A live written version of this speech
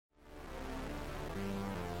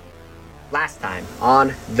Last time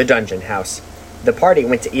on The Dungeon House, the party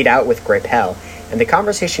went to eat out with Grapel, and the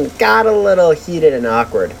conversation got a little heated and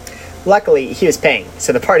awkward. Luckily, he was paying,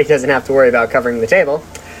 so the party doesn't have to worry about covering the table.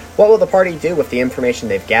 What will the party do with the information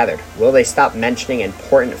they've gathered? Will they stop mentioning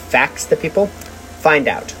important facts to people? Find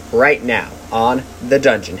out right now on The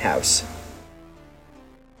Dungeon House.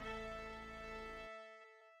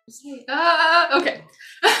 Okay.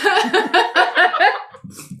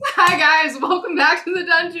 Hi guys, welcome back to the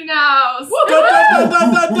Dungeon House.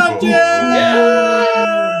 Dungeon!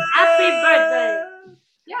 Yeah. Happy birthday!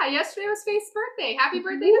 Yeah, yesterday was Faith's birthday. Happy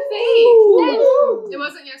birthday to Faith! It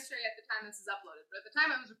wasn't yesterday at the time this is uploaded, but at the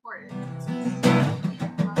time it was recorded.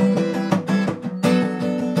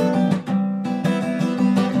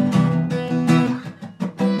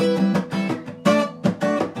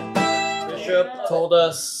 Bishop told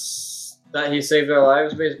us that he saved our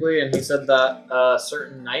lives, basically, and he said that a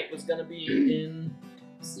certain knight was going to be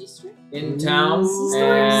in town,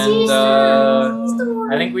 and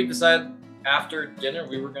I think we decided after dinner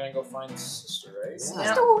we were going to go find Sister, right?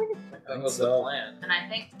 Yeah. That was the plan. And I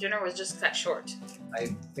think dinner was just cut short.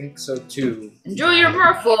 I think so too. Enjoy your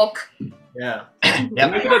merfolk. Yeah. Yep.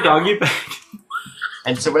 Look at a doggy bag.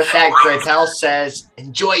 And so with that, Grapel says,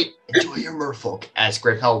 enjoy your merfolk, as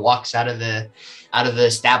Grapel walks out of the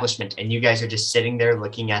establishment, and you guys are just sitting there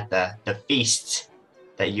looking at the feast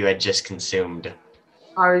that you had just consumed.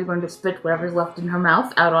 Ari's going to spit whatever's left in her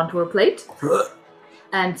mouth out onto her plate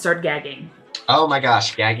and start gagging. Oh my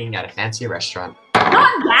gosh, gagging at a fancy restaurant.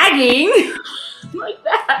 Not gagging! Like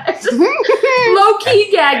that. Just low-key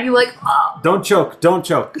gagging, like, oh. Don't choke. Don't.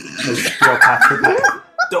 Don't.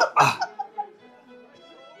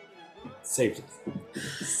 Saved it.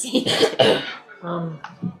 It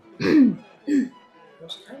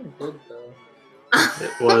was kind of good, though.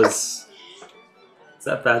 It was. Is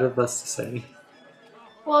that bad of us to say?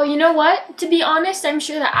 Well, you know what? To be honest, I'm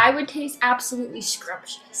sure that I would taste absolutely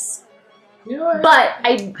scrumptious. You know what? But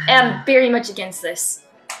I am very much against this.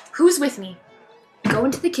 Who's with me? Go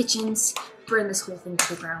into the kitchens, burn this whole thing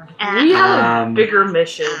to the ground. We have a bigger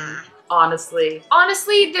mission, honestly.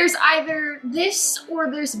 Honestly, there's either this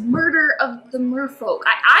or there's murder of the merfolk.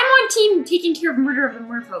 I'm on team taking care of murder of the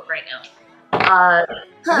merfolk right now.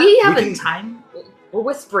 We have a time. We're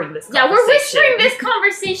whispering this Yeah, we're whispering this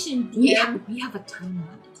conversation. We have a time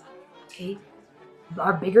limit, okay?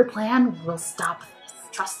 Our bigger plan will stop this.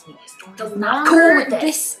 Trust me, this door The does not go longer with this.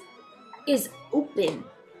 this is open,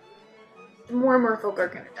 the more merfolk are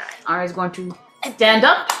gonna die. Ari's going to stand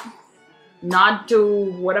up, nod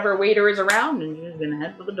to whatever waiter is around, and she's gonna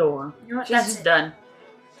head for the door. You know what? She's That's just it. done.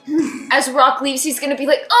 As Rock leaves, he's gonna be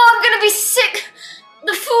like, "Oh, I'm gonna be sick.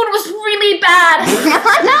 The food was really bad.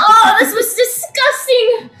 Oh, this was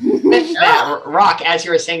disgusting." With that, Rock, as you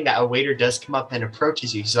were saying that, a waiter does come up and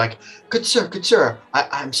approaches you. He's like, good sir,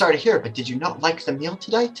 I'm sorry to hear, but did you not like the meal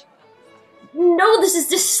tonight? No, this is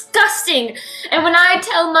disgusting. And when I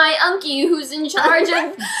tell my uncle who's in charge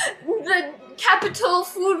of the Capital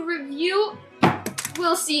Food Review,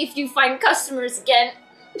 we'll see if you find customers again.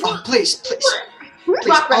 Oh, please.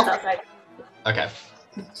 Rock runs outside. Okay.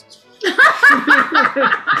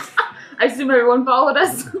 I assume everyone followed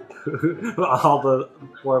us. All the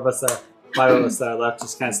four of us, five of us that are left,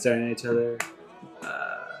 just kind of staring at each other.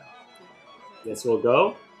 Guess we'll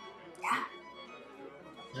go.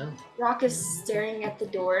 Rock is staring at the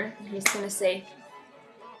door, and he's gonna say,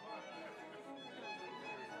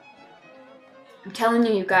 I'm telling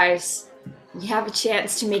you guys, you have a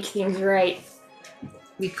chance to make things right.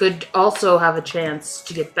 We could also have a chance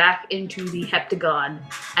to get back into the heptagon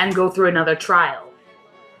and go through another trial.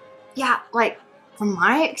 Yeah, like, from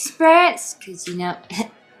my experience, because,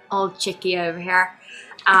 old chickie over here,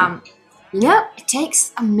 it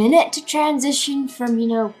takes a minute to transition from,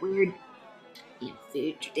 weird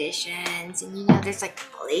food traditions, and, there's, like,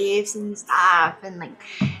 beliefs and stuff, and, like,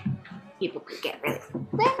 people could get really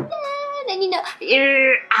offended,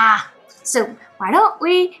 and, so why don't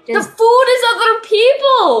we just... The food is other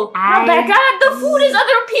people! Rebecca, the food is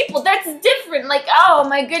other people! That's different! Like, oh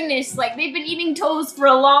my goodness, like, they've been eating toes for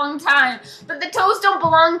a long time, but the toes don't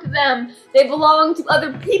belong to them. They belong to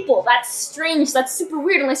other people. That's strange. That's super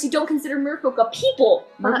weird unless you don't consider merfolk a people.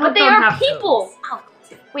 But they don't are have people! toes. Oh,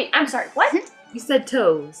 wait, I'm sorry, what? You said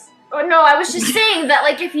toes. Oh no, I was just saying that,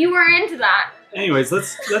 like, if you were into that. Anyways,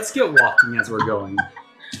 let's get walking as we're going.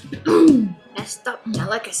 Messed up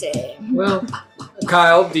delicacy. Well,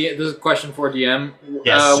 Kyle, this is a question for DM.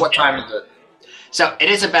 Yes. What time is it? So it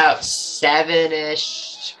is about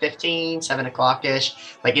 7-ish, 7 o'clock-ish.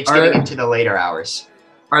 Like, it's getting into the later hours.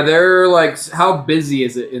 Are there, how busy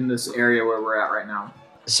is it in this area where we're at right now?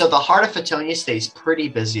 So the heart of Fatonia stays pretty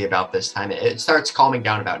busy about this time. It starts calming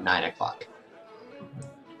down about 9 o'clock.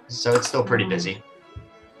 So it's still pretty busy.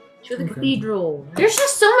 To the cathedral. There's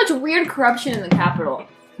just so much weird corruption in the capital.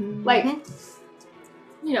 Like,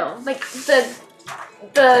 you know, like the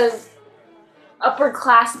upper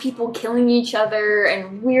class people killing each other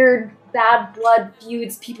and weird bad blood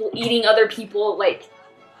feuds, people eating other people, like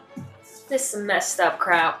this messed up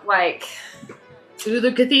crap. Like, To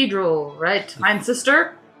the cathedral, right? Fine,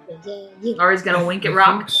 sister? Ari's gonna wink at I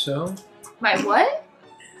Rock. think so. my what?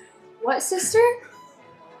 What, sister?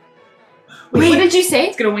 Wait. What did you say?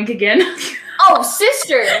 He's gonna wink again. Oh,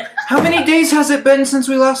 sister! How many days has it been since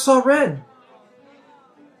we last saw Red?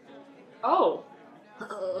 Oh.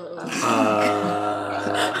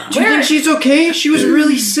 Do you think she's okay? She was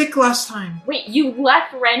really sick last time. Wait, you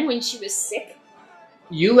left Ren when she was sick?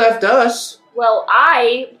 You left us. Well,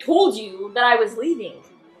 I told you that I was leaving.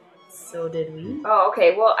 So did we. Oh,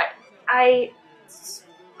 okay. Well, I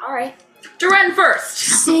all right. To Ren first!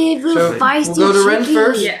 Save So, little feisty we'll go to Ren chickie.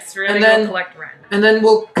 first? Yes, we're And gonna then- go collect Ren. And then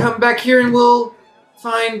we'll come back here and we'll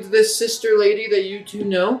find this sister lady that you two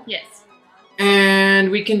know. Yes.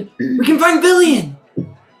 And we can find Villian.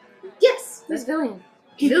 Yes! Who's Villian?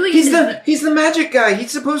 Villian He's the magic guy.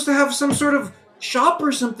 He's supposed to have some sort of shop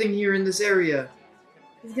or something here in this area.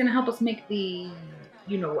 He's gonna help us make the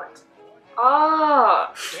you-know-what. Oh,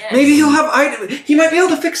 yes. Maybe he'll have items. He might be able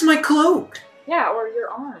to fix my cloak. Yeah, or your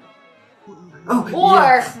arm. Oh, Or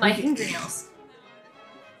yeah. my fingernails.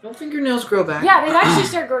 No fingernails grow back. Yeah, they've actually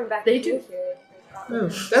started growing back. They do. Oh,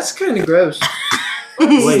 that's kind of gross.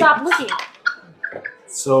 Wait. Stop looking.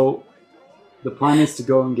 So, the plan is to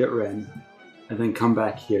go and get Ren, and then come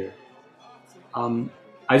back here.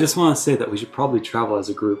 I just want to say that we should probably travel as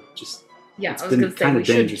a group. Just Yeah, it's I was been gonna say kind we of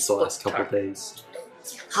should dangerous the last split couple tar- of days.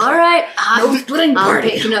 All right, No splitting I'm party.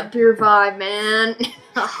 picking up Pure 5, man.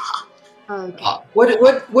 Okay.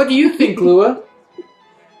 What do you think, Lua?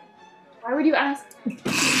 Why would you ask?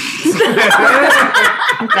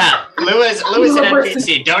 Nah, Lua's an Lua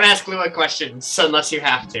NPC. Don't ask Lua questions unless you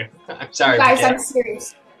have to. I'm sorry. Guys, Miguel. I'm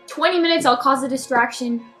serious. 20 minutes, I'll cause a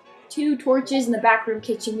distraction. 2 torches in the back room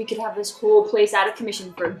kitchen. We could have this whole place out of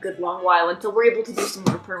commission for a good long while until we're able to do some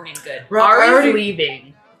more permanent good. Rock, I Ari's already-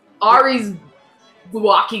 leaving. Ari's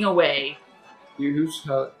walking away. Who's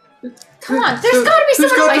how? Come on, there's gotta be who's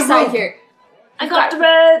someone on got my the side rope? here. I got the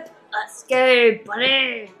red. Let's go,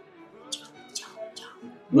 buddy.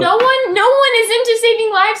 No one is into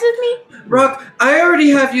saving lives with me? Rock, I already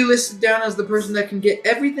have you listed down as the person that can get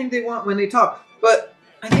everything they want when they talk, but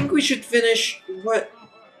I think we should finish what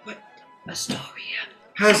Astoria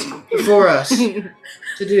has for us to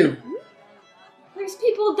do. There's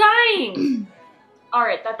people dying.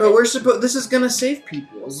 Alright, that's But it. this is gonna save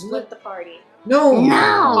people, isn't Split it? the party. No.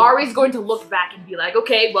 Ari's going to look back and be like,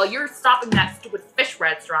 okay, well, you're stopping that stupid fish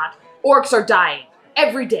restaurant. Orcs are dying.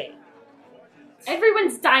 Every day.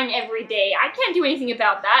 Everyone's dying every day. I can't do anything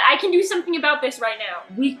about that. I can do something about this right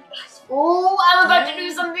now. Oh, I'm about to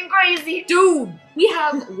do something crazy. Dude, we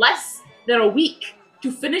have less than a week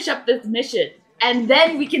to finish up this mission, and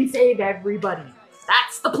then we can save everybody.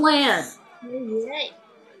 That's the plan.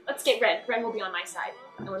 Let's get Ren. Ren will be on my side.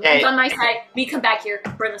 And when Hey. Ren's on my side, we come back here,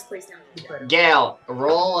 burn this place down. Gail,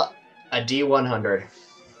 roll a D100.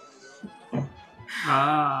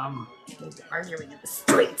 Arguing in the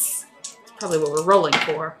streets. That's probably what we're rolling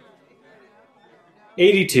for.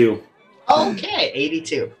 82. Okay,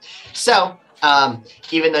 82. So,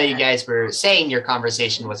 even though you guys were saying your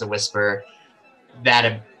conversation was a whisper,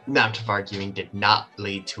 that amount of arguing did not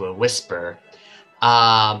lead to a whisper.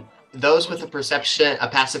 Those with a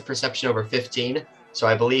passive perception over 15, so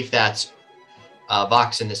I believe that's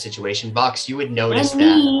Vox in this situation. Vox, you would notice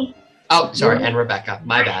that. Oh, sorry, and Rebecca.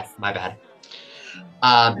 My bad.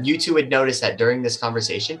 You two would notice that during this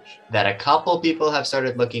conversation that a couple people have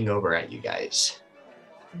started looking over at you guys.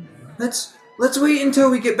 Let's wait until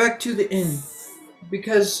we get back to the inn,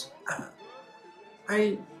 because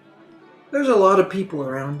there's a lot of people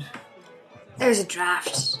around. There's a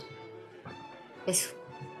draft. It's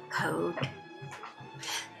cold.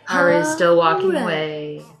 Ari's still walking Cold.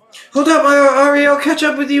 away. Hold up, Ari, I'll catch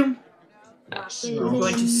up with you. Nice. I'm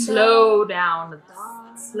going to slow down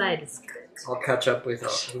the slightest bit. I'll catch up with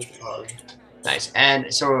Ari. Nice.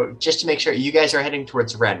 And so, just to make sure, you guys are heading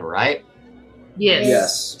towards Ren, right?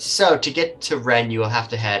 Yes. So, to get to Ren, you will have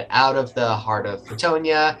to head out of the heart of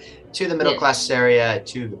Platonia to the middle class area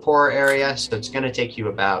to the poorer area. So, it's going to take you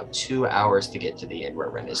about 2 hours to get to the inn where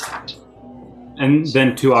Ren is at. And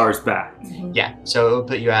then 2 hours back. Yeah. So, it'll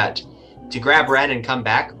put you at, to grab Ren and come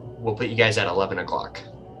back, we'll put you guys at 11 o'clock.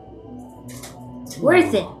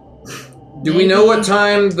 Worth it. Do we know what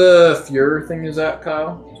time the Fuhrer thing is at,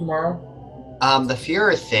 Kyle? Tomorrow? The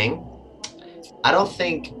Fuhrer thing, I don't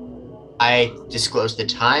think I disclosed the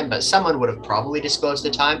time, but someone would have probably disclosed the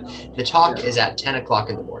time. The talk is at 10 o'clock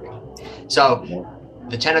in the morning. So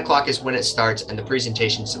the 10 o'clock is when it starts, and the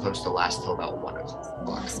presentation is supposed to last till about 1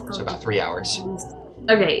 o'clock. So about 3 hours.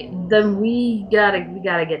 Okay, then we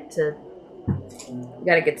gotta get to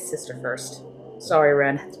sister first. Sorry,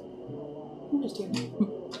 Ren. I'm just here.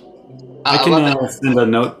 I can send a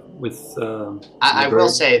note with. I will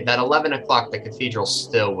say that 11 o'clock, the cathedral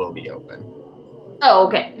still will be open. Oh,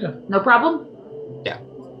 okay. Yeah. No problem? Yeah.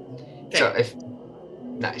 Okay. So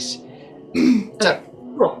nice. Okay,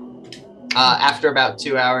 cool. After about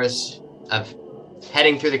 2 hours of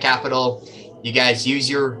heading through the capital, you guys use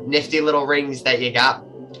your nifty little rings that you got,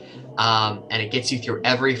 and it gets you through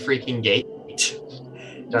every freaking gate.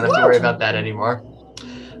 Don't have to worry about that anymore.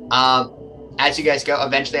 As you guys go,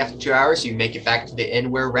 eventually after 2 hours, you make it back to the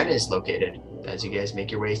inn where Ren is located. As you guys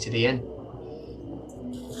make your ways to the inn.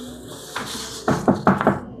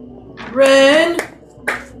 Ren!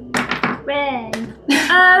 Ren.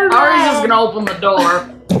 Ari's just gonna open the door.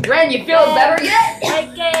 Ren, you feeling better yet?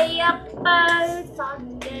 Okay, up, fuck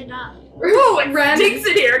it up. Ooh, it stinks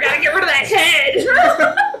in here. Gotta get rid of that head.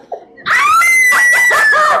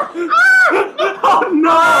 Oh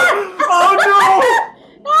no! Oh no!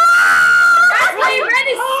 That's why Ren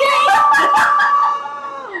is sick.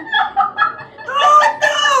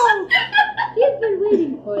 You've been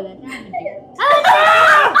waiting for that, haven't you?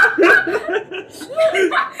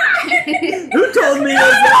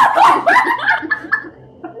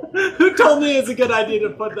 Who told me it's a good idea to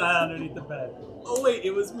put that underneath the bed? Oh wait,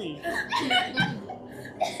 it was me.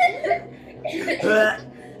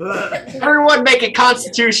 Everyone make a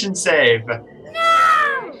Constitution save. No!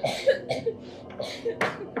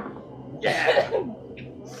 Yeah.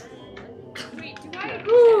 Wait, do I add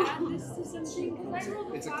this to something? Because I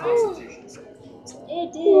rolled a It's a 5. Constitution save.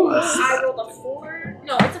 It I is. rolled a 4.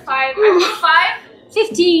 No, it's a 5. I rolled a 5.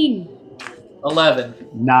 15. 11.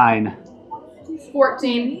 9.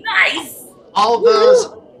 14. Nice. All of those.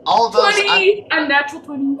 20. Unnatural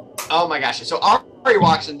 20. Oh my gosh! So Ari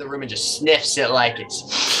walks into the room and just sniffs it like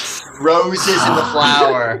it's roses in the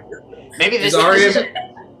flower. Maybe this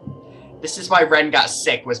is why Ren got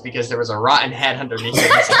sick, was because there was a rotten head underneath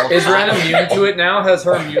it. Is Ren immune to it now? Has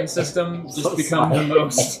her immune system just become the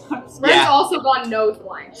most? Ren's also gone nose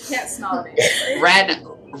blind. She can't smell it.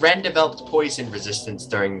 Ren developed poison resistance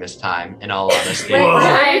during this time, in all honesty.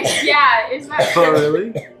 Right? Yeah, is that Oh really?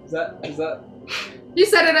 Is that? You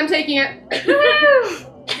said it, I'm taking it.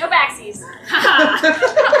 No backsies.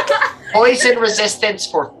 Poison resistance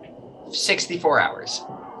for 64 hours.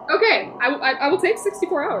 Okay, I will take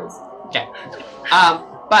 64 hours. Okay.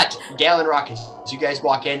 But Gale and Rock, as you guys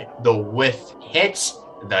walk in, the whiff hits,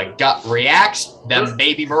 the gut reacts, them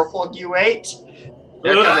baby merfolk you ate,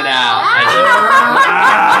 they're coming out.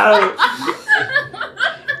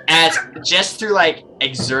 As just through like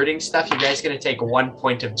exerting stuff, you guys gonna take 1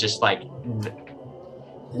 point of just like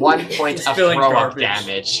 1 point Just of feeling throw up garbage.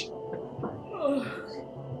 damage.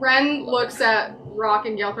 Ren looks at Rock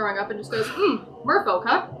and Gale throwing up and just goes, merfolk,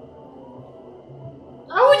 huh?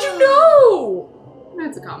 How would you know?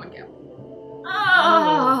 That's a common Gale.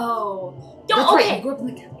 Oh. That's right, Okay. you grew up in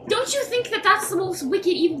the capital. Don't you think that that's the most wicked,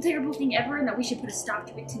 evil, terrible thing ever, and that we should put a stop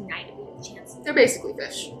to it tonight if we have the chance? They're basically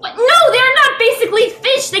fish. But no, they're not basically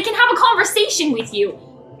fish. They can have a conversation with you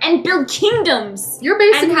and build kingdoms. You're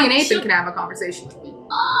basically And have an ape and chil- can have a conversation with me.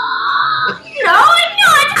 No, I'm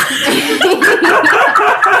not.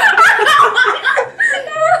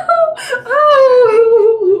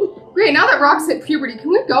 Great, now that Rock's hit puberty, can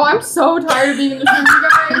we go? I'm so tired of being in this room, you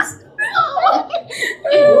guys.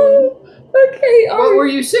 Okay, What were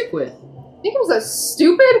you sick with? I think it was a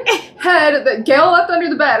stupid head that Gale left under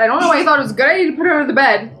the bed. I don't know why he thought it was a good idea to put it under the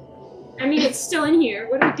bed. I mean, it's still in here.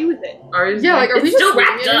 What do we do with it? Yeah, like, are we It's just still leaving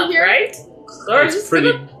wrapped it in up, here? right? Or It's just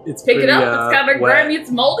pretty. gonna It's pick pretty, it up. It's kind of wet. grimy. It's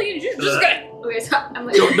moldy. And you're just gonna. Okay, so I'm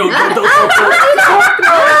like, Don't. throw it out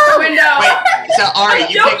the window. Wait, so Ari,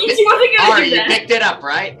 I'm joking. She wasn't gonna Ari, do you that. picked it up,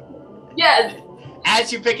 right? Yes.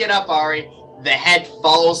 As you pick it up, Ari, the head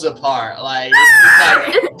falls apart. Like,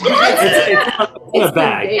 It's in a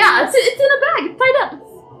bag. Yeah, it's in a bag. It's tied up.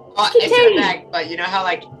 it's in a bag, but you know how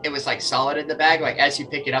like it was like solid in the bag? Like as you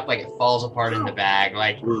pick it up, like it falls apart in the bag.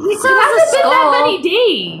 Like It hasn't been that many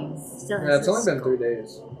days. Yeah, it's only been 3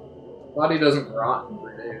 days. Body doesn't rot in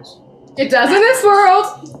 3 days. It does in this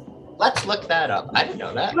world. let's look that up. I didn't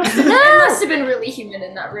know that. It must have been really humid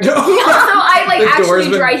in that room. No. Also, I like The door's actually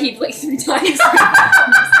been- dry heaved like 3 times.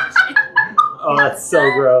 Oh, that's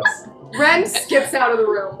so gross. Ren skips out of the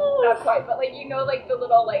room. Not quite, but like like the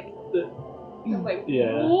little like.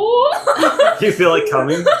 Yeah. Whoa. You feel like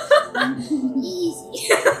coming? Easy.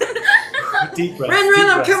 Deep breath. Ren, deep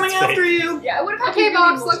I'm breaths, coming it's fake. after you. Yeah, I would have. Okay,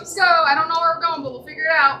 Vox, let's go. I don't know where we're going, but we'll figure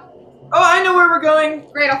it out. Oh, I know where we're going.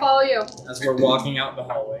 Great, I'll follow you. As we're walking out the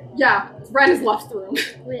hallway. Yeah, Ren has left the room.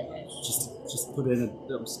 Just put it in a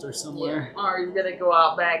dumpster somewhere. Or you're gonna go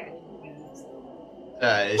out back. Put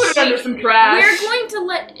It's- it under some trash. We're going to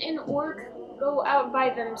let an orc go out by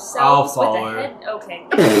themselves I'll with follow a her. head. Okay.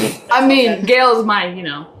 I mean, Gail's my,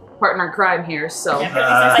 partner in crime here, so. Yeah,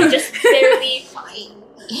 but since I just barely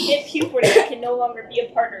hit puberty, I can no longer be a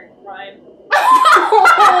partner in crime.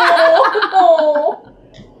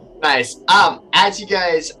 Nice. As you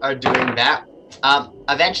guys are doing that,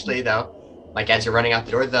 eventually though, like as you're running out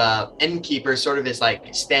the door, the innkeeper sort of is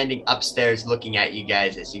like standing upstairs looking at you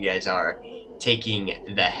guys as you guys are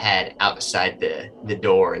taking the head outside the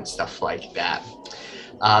door and stuff like that.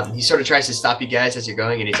 He sort of tries to stop you guys as you're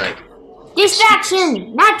going and he's like,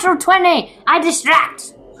 Distraction! Natural 20! I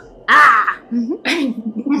distract! Ah!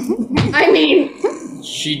 I mean,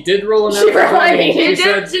 She did roll a She natural rolled, I 20. mean, She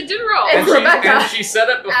said, She did roll. And Rebecca. and she said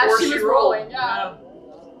it before as she she was rolled. rolling, yeah.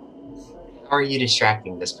 how are you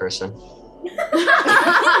distracting this person?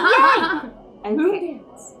 Okay.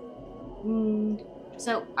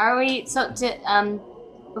 So, are we...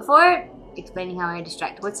 before explaining how I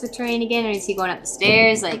distract, what's the terrain again? Or is he going up the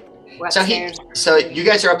stairs? Like, we're upstairs? So you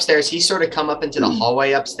guys are upstairs. He's sort of come up into the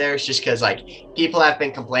hallway upstairs just because like people have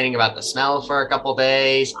been complaining about the smell for a couple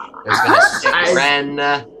days. There's been a sick Ren.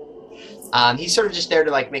 He's sort of just there to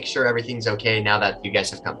like make sure everything's okay now that you guys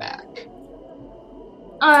have come back.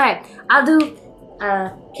 Alright, I'll do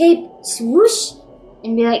cape swoosh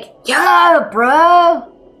and be like, yo, bro!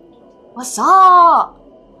 What's up?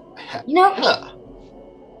 Hello.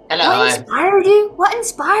 Hello. What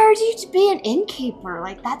inspired you to be an innkeeper?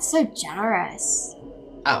 Like, that's so generous.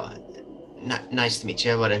 Nice to meet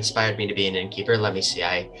you. What inspired me to be an innkeeper? Let me see.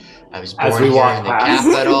 I was As born we here walk in the past.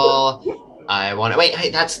 capital. I want to wait. Hey,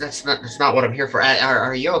 that's not what I'm here for.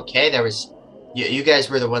 Are you okay? There was, you guys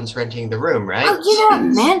were the ones renting the room, right? Oh,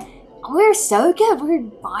 man, we're so good. We're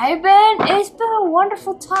vibing. It's been a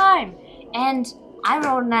wonderful time. And I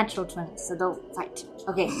rolled a natural 20, so don't fight.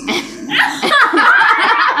 Okay.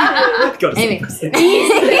 Go to Anyway. sleep.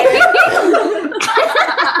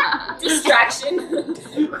 Distraction.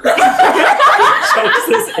 Chokes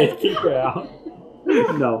this innkeeper out.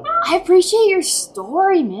 No. I appreciate your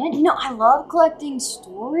story, man. I love collecting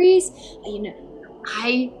stories.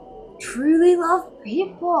 I truly love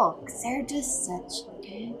people because they're just such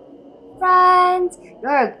good friends.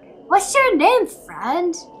 What's your name,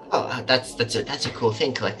 friend? Oh, that's a cool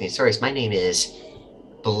thing, collecting stories. My name is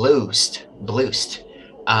Bloost.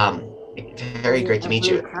 Very great to meet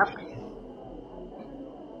you.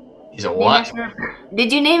 He's a what?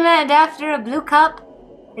 Did you name it after a blue cup?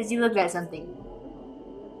 Because you looked at something.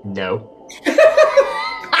 No.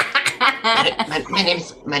 my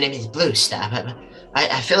name is Bloost.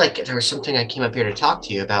 I feel like there was something I came up here to talk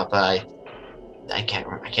to you about, but I can't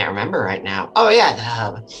remember right now. Oh yeah,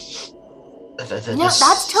 No,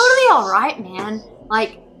 that's totally alright, man.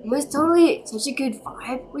 Like, it was totally such a good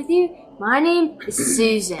vibe with you. My name is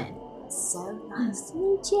Susan. So nice to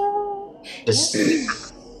meet you.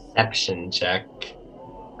 Deception check.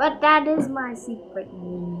 But that is my secret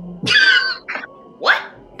name. What?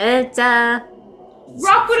 It's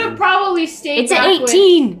Rock would have probably stayed it's an back with,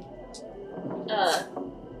 18.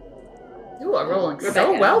 You are rolling so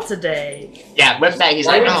Rebecca. well today. Yeah, with that he's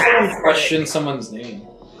Why like, would oh, someone question someone's name?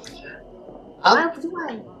 Why do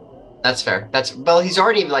I? that's fair. He's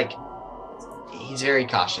already like, he's very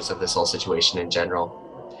cautious of this whole situation in general.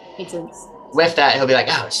 Makes sense. With that, he'll be like,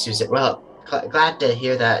 oh, Susan, well, glad to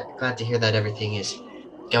hear that everything is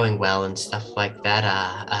going well and stuff like that.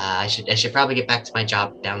 I should probably get back to my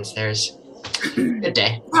job downstairs. Good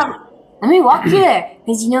day. Let me walk you there,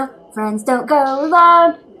 because friends don't go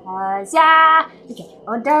alone. Yeah. Okay,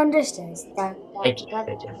 on down the stairs. Thank you.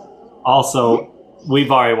 Also,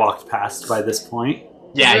 we've already walked past by this point.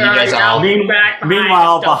 Yeah, you guys all.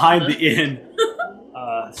 Meanwhile, behind the inn.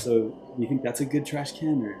 So, you think that's a good trash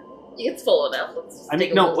can, or? It's full enough. Let's I mean,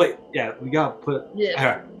 take a no, little- wait. Yeah, we gotta put. Yeah.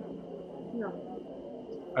 Alright.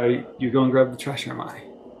 Are you going to grab the trash, or am I?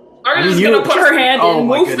 Arya's you- gonna put her hand Oh in,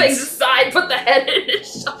 my move goodness. things aside, put the head in and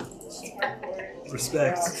shove.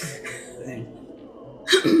 Respect. Dang.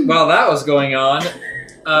 While that was going on,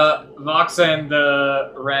 Vox and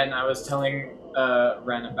Ren, I was telling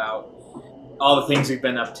Ren about all the things we've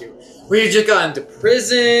been up to. We just got into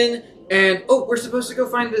prison, and we're supposed to go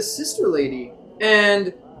find this sister lady.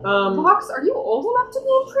 And Vox, are you old enough to be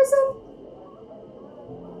in prison?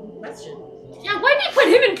 question. Yeah, why did you put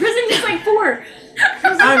him in prison just like 4?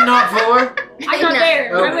 I'm not 4. I'm not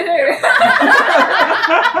there. Oh. I'm with her.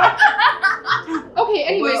 Okay,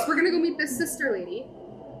 anyways, Well- we're gonna go meet this sister lady.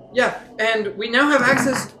 Yeah, and we now have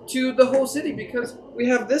access to the whole city because we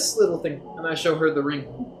have this little thing. And I show her the ring.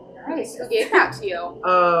 Nice. Who gave that to you?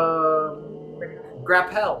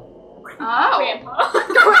 Grapel. Oh. Grandpa.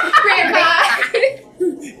 Grandpa.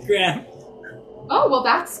 Graham. Oh, well,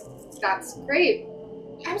 that's great.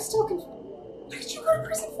 I'm still confused. What did you go to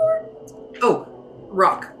prison for? Oh,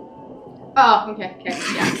 rock. Oh, okay, yeah.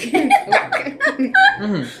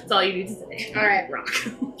 Mm-hmm. That's all you need to say. All right. Rock.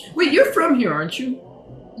 Wait, you're from here, aren't you?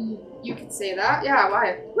 You could say that. Yeah,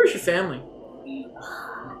 why? Where's your family?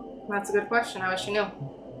 That's a good question. I wish you knew.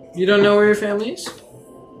 You don't know where your family is?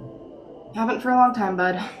 Haven't for a long time,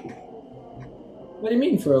 bud. What do you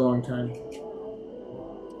mean for a long time?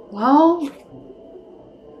 Well,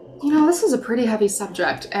 this is a pretty heavy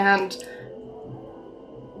subject, and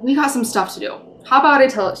we got some stuff to do. How about I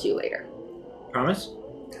tell it to you later? Promise?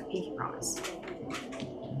 Pinky promise.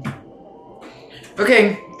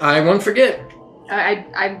 Okay, I won't forget.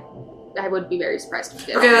 I would be very surprised if you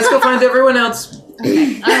did. Okay, let's go find everyone else.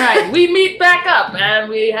 Alright, we meet back up and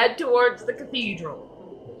we head towards the cathedral.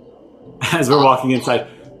 As we're walking inside,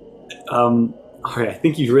 alright, I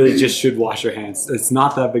think you really just should wash your hands. It's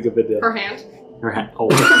not that big of a deal. Her hand. Her hand. Oh.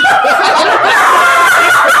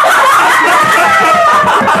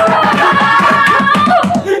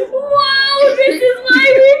 Whoa, this is why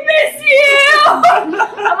we miss you!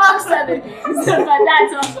 Amongst other things, but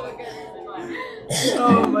that's also a good reason why.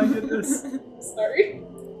 Oh my goodness. Sorry.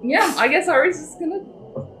 Yeah, I guess ours is gonna.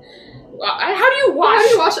 How do you wash? How do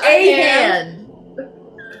you wash a hand?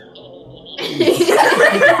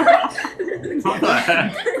 What the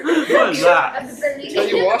heck? What is that? How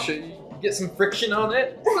you wash it? You get some friction on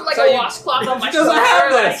it? Put like So a you- washcloth on my She doesn't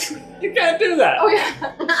have shoulder, this. You can't do that. Oh yeah,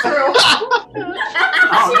 true.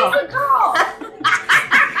 Oh,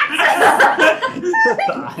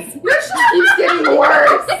 Your shit keeps getting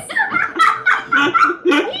worse.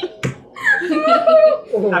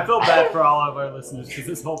 I feel bad for all of our listeners because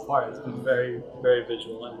this whole part has been very, very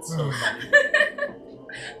visual and it's so funny.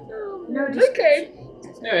 No, just Okay.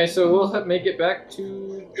 Anyway, so we'll make it back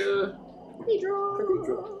to the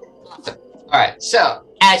cathedral. Alright, so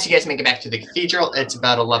as you guys make it back to the cathedral, it's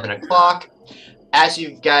about 11 o'clock. As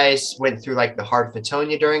you guys went through like the heart of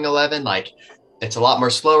Fatonia during 11, like it's a lot more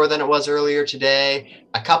slower than it was earlier today.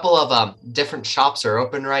 A couple of different shops are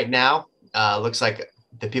open right now. Looks like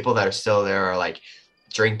the people that are still there are like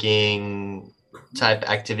drinking type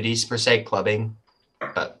activities per se, clubbing,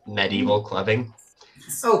 but medieval clubbing.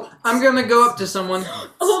 Oh, I'm gonna go up to someone.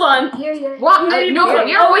 Hold on. What? No, No,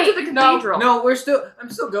 you're wait, to the cathedral. No, I'm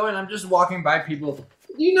still going. I'm just walking by people.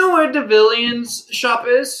 Do you know where Devillion's shop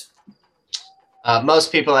is?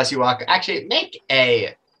 Most people, as you walk, actually make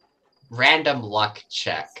a random luck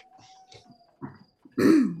check.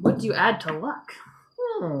 What do you add to luck?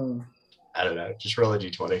 I don't know, just roll a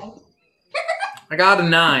d20. I got a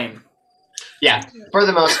 9. Yeah, for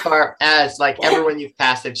the most part, as like everyone you've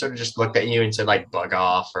passed, they've sort of just looked at you and said like "bug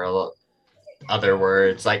off" or other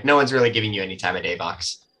words. Like no one's really giving you any time of day,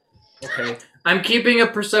 Vox. Okay. I'm keeping a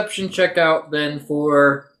perception check out then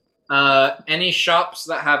for any shops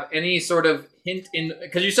that have any sort of hint in,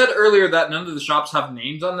 because you said earlier that none of the shops have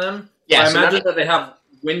names on them. Yeah, I so imagine that they have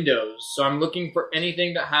windows. So I'm looking for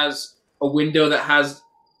anything that has a window that has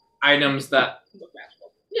items that look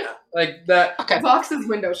magical. Yeah, like that. Okay. Vox is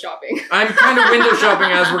window shopping. I'm kind of window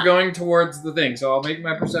shopping as we're going towards the thing, so I'll make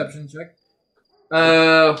my perception check.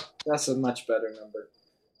 That's a much better number.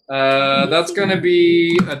 That's gonna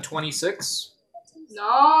be a 26.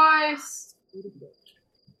 Nice.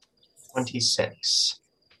 26.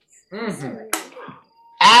 Mm-hmm.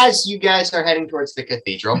 As you guys are heading towards the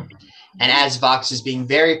cathedral, and as Vox is being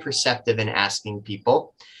very perceptive and asking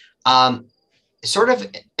people, sort of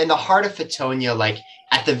in the heart of Fatonia, like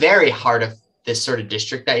at the very heart of this sort of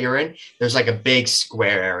district that you're in, there's like a big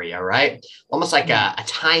square area, right? Almost like a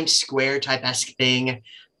Times Square type-esque thing,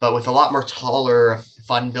 but with a lot more taller,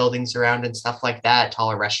 fun buildings around and stuff like that,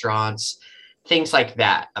 taller restaurants, things like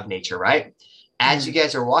that of nature, right? As you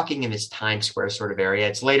guys are walking in this Times Square sort of area,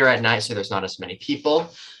 it's later at night, so there's not as many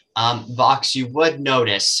people. Vox, you would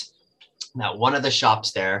notice that one of the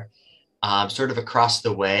shops there, sort of across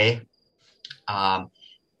the way,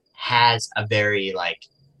 has a very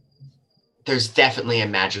there's definitely a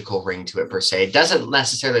magical ring to it per se. It doesn't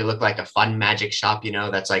necessarily look like a fun magic shop,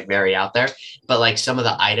 that's like very out there, but like some of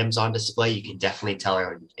the items on display, you can definitely tell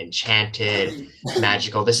are enchanted,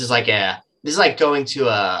 magical. This is like a This is like going to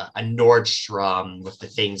a Nordstrom with the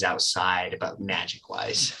things outside, but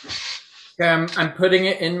magic-wise. Okay, I'm putting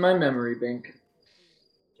it in my memory bank.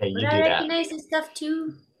 Okay, you Would do I that. recognize this stuff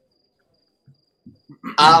too?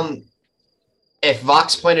 If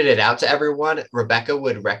Vox pointed it out to everyone, Rebecca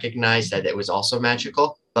would recognize that it was also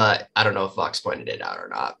magical, but I don't know if Vox pointed it out or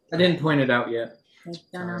not. I didn't point it out yet.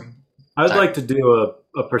 Don't know. I would Sorry. like to do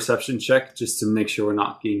a perception check just to make sure we're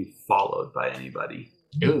not being followed by anybody.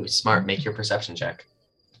 Ooh, smart. Make your perception check.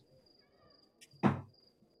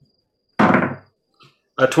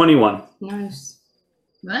 21. Nice.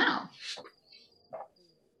 Wow.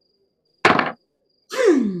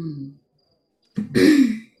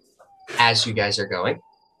 As you guys are going,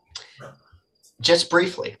 just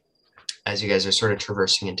briefly, as you guys are sort of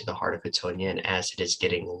traversing into the heart of Etonia and as it is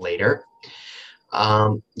getting later,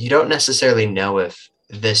 you don't necessarily know if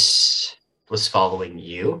this was following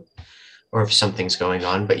you or if something's going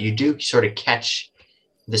on, but you do sort of catch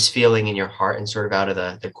this feeling in your heart and sort of out of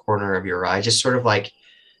the corner of your eye, just sort of like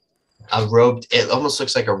a robed, it almost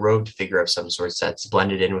looks like a robed figure of some sorts that's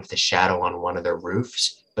blended in with the shadow on one of the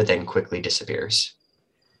roofs, but then quickly disappears.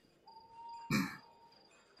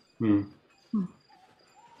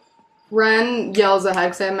 Ren yells ahead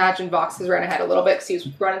because I imagine Vox has run ahead a little bit because he's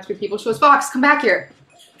running through people. She goes, Vox, come back here.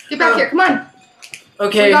 Get back here. Come on.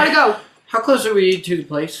 Okay. We gotta go. How close are we to the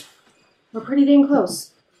place? We're pretty dang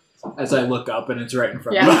close. As I look up and it's right in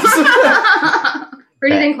front Yeah. of us.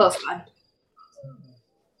 Pretty dang close, bud.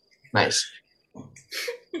 Nice.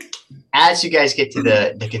 As you guys get to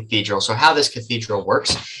the cathedral, so how this cathedral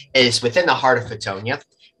works is within the heart of Fatonia,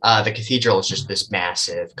 the cathedral is just this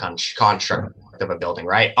massive construct of a building,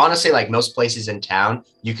 right? Honestly, like most places in town,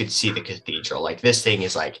 you could see the cathedral. Like this thing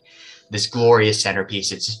is like this glorious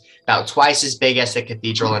centerpiece. It's about twice as big as the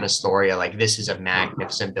cathedral in Astoria. Like this is a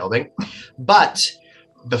magnificent building. But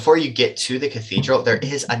before you get to the cathedral, there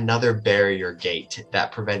is another barrier gate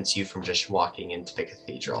that prevents you from just walking into the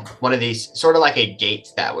cathedral. One of these, sort of like a gate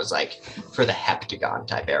that was like for the heptagon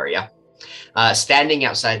type area. Standing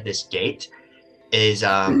outside this gate is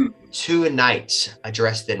two knights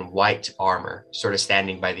dressed in white armor, sort of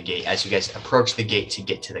standing by the gate as you guys approach the gate to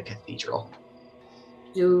get to the cathedral.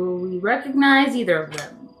 Do we recognize either of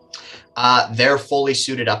them? They're fully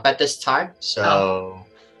suited up at this time, so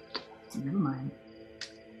Never mind.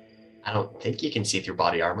 I don't think you can see through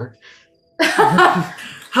body armor.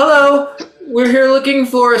 Hello. We're here looking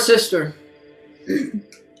for a sister.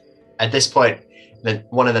 At this point, then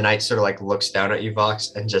one of the knights sort of like looks down at you,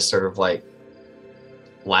 Vox, and just sort of like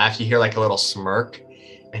laugh. You hear like a little smirk,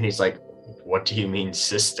 and he's like, "What do you mean,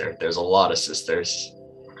 sister? There's a lot of sisters."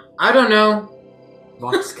 I don't know.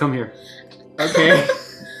 Vox, come here. Okay.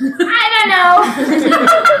 I don't know.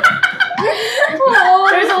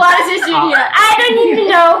 There's a lot of sisters here. I don't even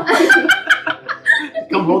know.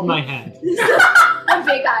 Come hold my hand.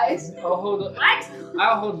 Big eyes. I'll hold. What?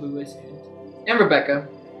 I'll hold Louis' hand. And Rebecca.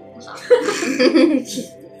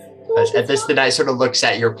 At this, the knight sort of looks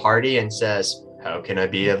at your party and says, "How can I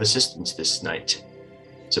be of assistance this night?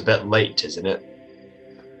 It's a bit late, isn't it?"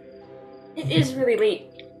 It is really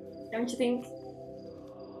late, don't you think?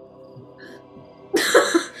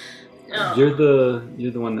 No. You're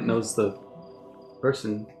the one that knows the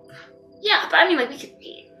person. Yeah, but I mean, like, we could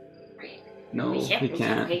wait. Right? No, we can't. wait. We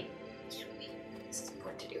can't wait. This is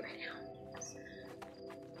important to do right now.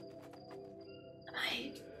 Am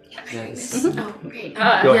I hearing this? Oh, great.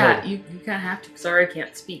 Go yeah, ahead. you kind of have to. Sorry, I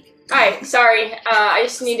can't speak. Alright, sorry. I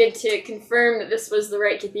just needed to confirm that this was the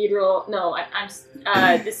right cathedral. No, I'm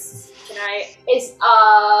this, can I, is,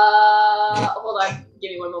 hold on.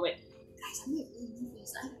 Give me one moment. Guys, I'm like really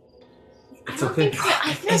nervous. It's okay.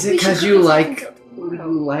 Is it because you like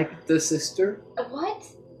the sister? What?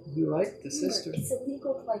 You like the sister. It's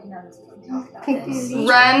illegal to like not talk about this.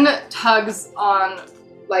 Ren tugs on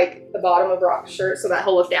like the bottom of Rock's shirt so that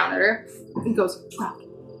he'll look down at her. And goes, Rock,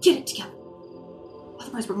 get it together.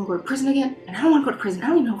 Otherwise we're gonna go to prison again, and I don't want to go to prison. I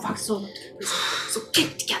don't even know if Rock's still going to prison. So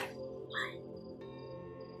get it together.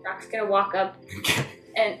 Rock's gonna walk up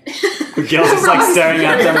and Miguel's just like staring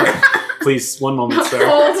at them. Please, one moment, sir.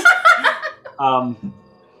 Hold.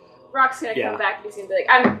 Rock's gonna Yeah. come back and he's gonna be like,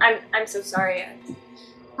 I'm so sorry.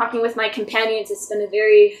 Talking with my companions, it's been a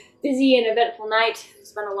very busy and eventful night.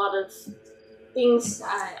 There's been a lot of things.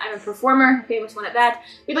 I'm a performer, famous one at that.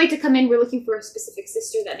 We'd like to come in. We're looking for a specific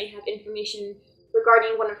sister that may have information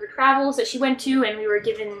regarding one of her travels that she went to, and we were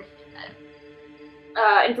given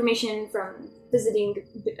information from visiting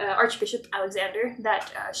Archbishop Alexander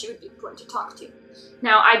that she would be important to talk to.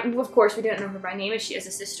 Now, of course, we didn't know her by name if she is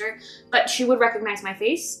a sister, but she would recognize my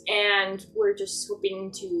face, and we're just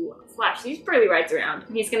hoping to flash these pearly rights around.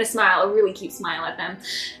 He's going to smile, a really cute smile at them,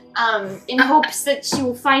 in hopes that she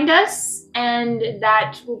will find us, and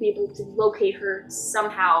that we'll be able to locate her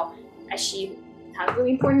somehow, as she has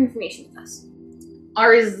really important information with us.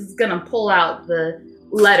 Ari's gonna pull out the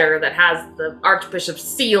letter that has the Archbishop's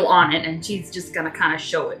seal on it, and she's just gonna kind of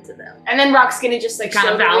show it to them. And then Rock's gonna just like Kind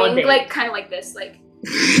show of the ring, validate. like kind of like this, like.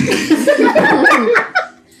 It's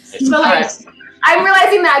But like, I'm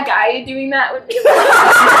realizing that guy doing that would be.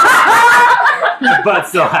 But it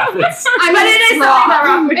still happens. I mean, it is something that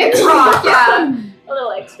Rock would do. It's Rock, yeah. A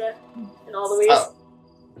little extra in all the ways. Oh.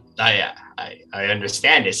 I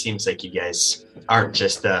understand. It seems like you guys aren't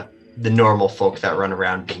just the normal folk that run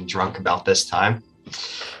around being drunk about this time.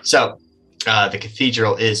 So, the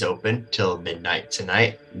cathedral is open till midnight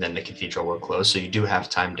tonight, and then the cathedral will close, so you do have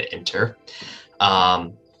time to enter.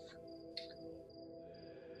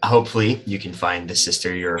 Hopefully, you can find the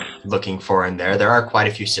sister you're looking for in there. There are quite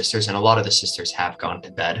a few sisters, and a lot of the sisters have gone to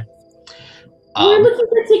bed. We're looking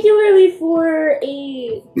particularly for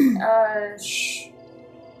a.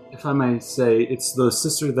 If I may say, it's the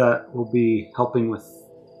sister that will be helping with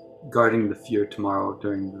guarding the Fjord tomorrow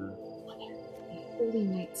during the Holy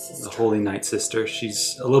Night Sister. the Holy Night Sister.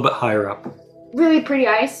 She's a little bit higher up. Really pretty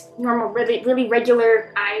eyes, normal, really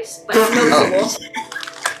regular eyes, but noticeable.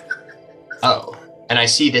 Oh, and I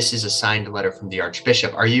see this is a signed letter from the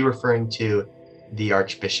Archbishop. Are you referring to the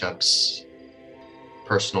Archbishop's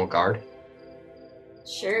personal guard?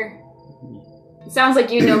 Sure. Sounds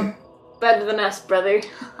like you know better than us, brother.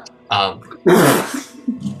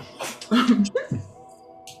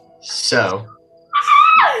 So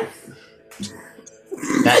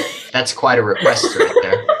that's quite a request right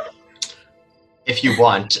there. If you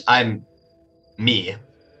want, I'm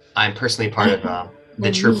personally part of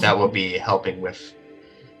the troop that will be helping with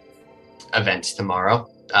events tomorrow.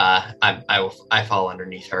 I fall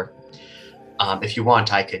underneath her. If you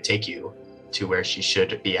want, I could take you to where she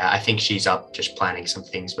should be at. I think she's up just planning some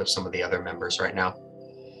things with some of the other members right now.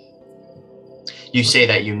 You say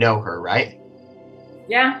that you know her, right?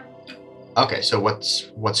 Yeah. Okay, so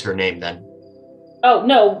what's her name then? Oh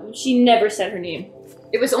no, she never said her name.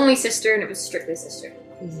 It was only sister, and it was strictly sister.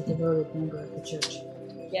 He's a devoted member of the church.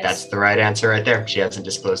 Yes. That's the right answer right there. She hasn't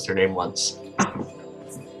disclosed her name once.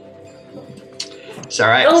 It's all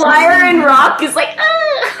right. The liar in Rock is like,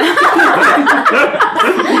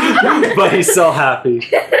 But he's so happy.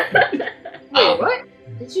 Wait, what?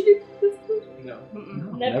 Did you do this? No.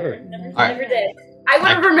 Never Alright. did. I would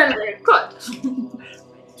have remembered. Good.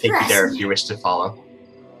 Take you there if you wish to follow.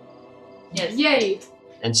 Yes. Yay.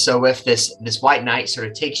 And so with this white knight sort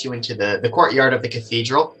of takes you into the courtyard of the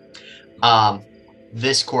cathedral.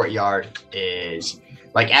 This courtyard is,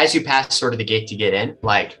 like, as you pass sort of the gate to get in,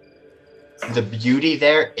 like, the beauty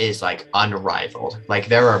there is, like, unrivaled. Like,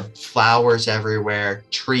 there are flowers everywhere,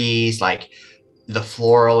 trees, like, the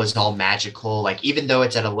floral is all magical. Like, even though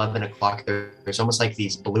it's at 11 o'clock, there's almost like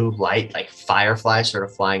these blue light, like, fireflies sort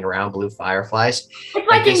of flying around, blue fireflies. It's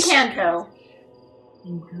like this- Encanto.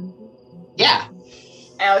 Yeah.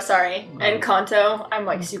 Oh, sorry. Encanto. I'm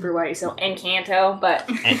like super white, so Encanto, but.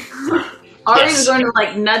 Ari's Yes. going to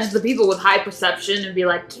like nudge the people with high perception and be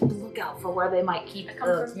like, keep a lookout for where they might keep come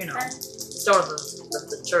the, from you know, there. store of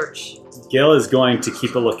the church. Gil is going to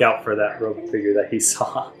keep a lookout for that robed figure that he saw.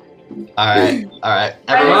 All right.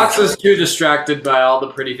 Everyone, Rox is too distracted by all the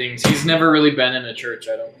pretty things. He's never really been in a church,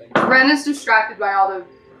 I don't think. Ren is distracted by all the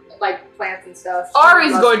like plants and stuff. Ari's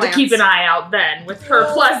She loves going plants. to keep an eye out then with her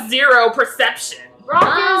 +0 perception. Rock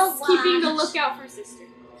Oh, is keeping wow. a lookout for sister.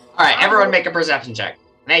 all right, everyone make a perception check.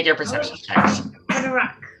 Make your perception checks.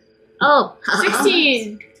 Oh,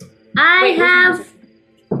 16. I Wait, have.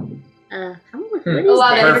 How much? What is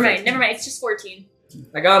 11. that? Never mind. It's just 14.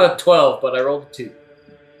 I got a 12, but I rolled a 2.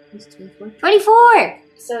 24.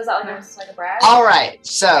 So is that like a brag? All right,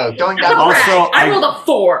 so going down. Also, I rolled a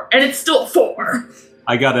 4, and it's still 4.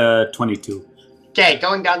 I got a 22. Okay,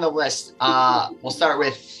 going down the list. We'll start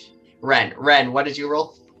with Ren. Ren, what did you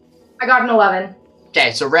roll? I got an 11.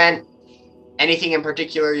 Okay, so Ren, anything in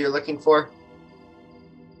particular you're looking for?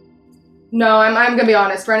 No, I'm gonna be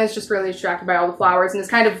honest. Ren is just really distracted by all the flowers and is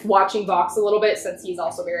kind of watching Vox a little bit since he's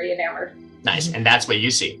also very enamored. Nice, and that's what you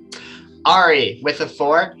see. Ari, with a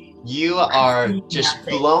 4, you are just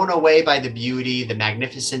Nothing. blown away by the beauty, the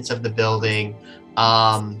magnificence of the building.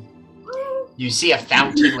 You see a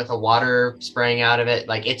fountain with a water spraying out of it.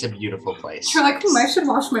 Like, it's a beautiful place. You're like, I should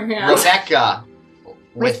wash my hands. Rebecca,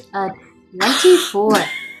 with With a 24.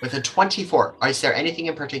 With a 24, is there anything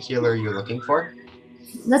in particular you're looking for?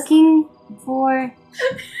 Looking for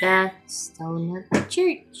the stone of the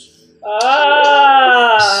church.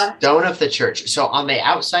 Ah. Stone of the church. So on the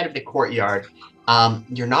outside of the courtyard,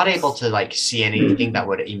 you're not able to like see anything that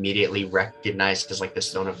would immediately recognize as like the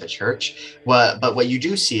stone of the church. But what you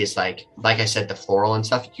do see is like I said, the floral and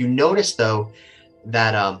stuff. You notice though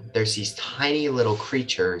that there's these tiny little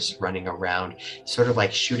creatures running around, sort of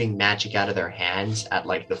like shooting magic out of their hands at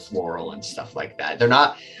like the floral and stuff like that. They're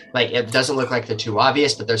not like, it doesn't look like they're too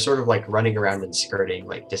obvious, but they're sort of like running around and skirting,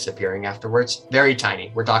 like disappearing afterwards. Very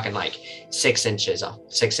tiny. We're talking like 6 inches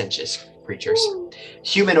creatures.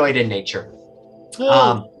 Humanoid in nature.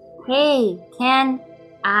 Hey, hey, can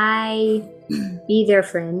I be their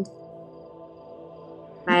friend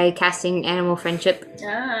by casting animal friendship?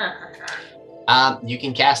 You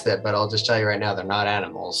can cast it, but I'll just tell you right now, they're not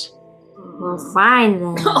animals. Well, fine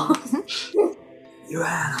then. You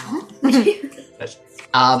animal. Okay.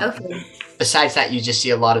 Besides that, you just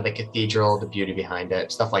see a lot of the cathedral, the beauty behind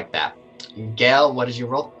it, stuff like that. Gail, what did you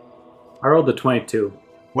roll? I rolled a 22.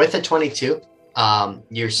 With a 22,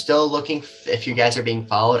 you're still looking if you guys are being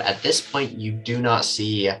followed. At this point, you do not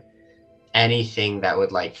see anything that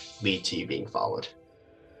would like lead to you being followed.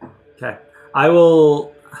 Okay. I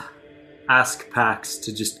will ask Pax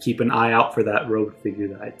to just keep an eye out for that rogue figure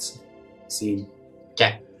that I'd seen.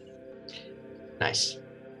 Okay. Nice.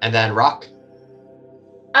 And then Rock?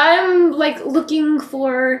 I'm like looking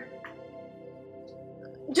for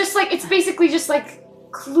just like, it's basically just like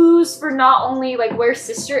clues for not only like where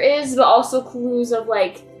sister is, but also clues of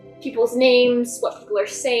like people's names, what people are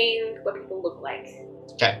saying, what people look like.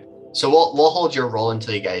 Okay. So we'll hold your roll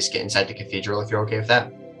until you guys get inside the cathedral, if you're okay with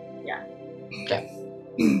that. Yeah. Okay.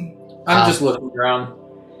 I'm just looking around.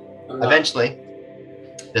 Eventually,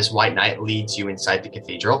 this white knight leads you inside the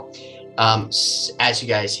cathedral. As you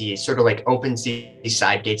guys see, he sort of like opens these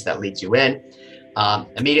side gates that leads you in.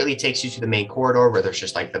 Immediately takes you to the main corridor where there's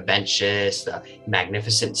just like the benches, the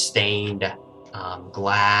magnificent stained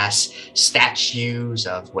glass, statues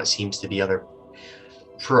of what seems to be other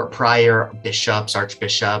prior bishops,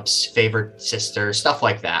 archbishops, favored sisters, stuff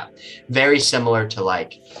like that. Very similar to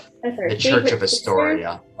like the Church of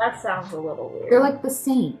Astoria. That sounds a little weird. They're like the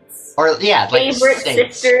saints. Or yeah, like Favorite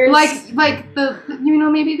saints. sisters. Like the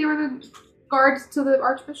maybe they were the guards to the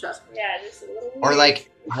archbishop. Yeah, just a little weird. Or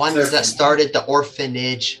like ones that started the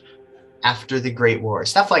orphanage after the Great War.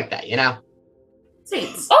 Stuff like that, you know?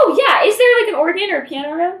 Saints. Oh yeah, is there like an organ or a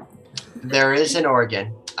piano around? There is an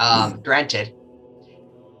organ. Granted,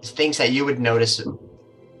 things that you would notice,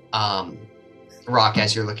 Rock,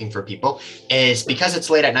 as you're looking for people, is because it's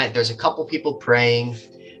late at night, there's a couple people praying.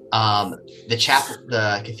 The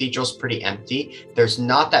cathedral's pretty empty. There's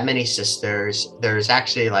not that many sisters. There's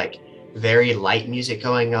actually like very light music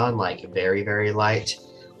going on, like very, very light.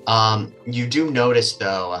 You do notice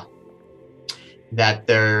though that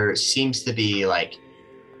there seems to be like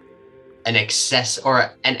an excess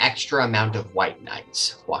or an extra amount of white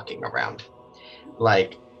knights walking around,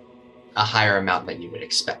 like a higher amount than you would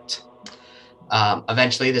expect.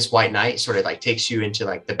 Eventually this white knight sort of like takes you into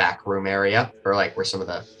like the back room area, or like where some of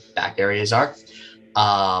the back areas are,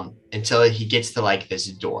 until he gets to like this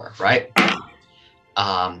door, right?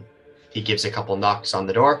 He gives a couple knocks on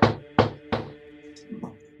the door.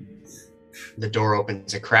 The door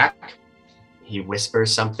opens a crack. He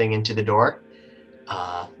whispers something into the door.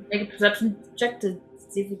 Make a perception check to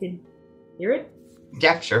see if we can hear it.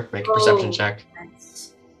 Yeah, sure. Make a perception check.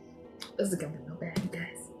 Nice. This is gonna go bad, you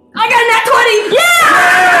guys. I got a nat 20!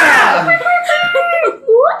 Yeah!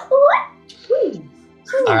 What?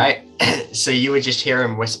 All right. So you would just hear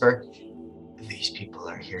him whisper, "These people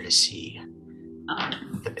are here to see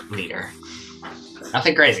the leader."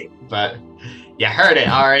 Nothing crazy, but you heard it,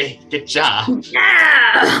 Ari. Good job.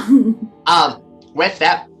 Yeah! With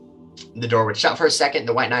that, the door would shut for a second.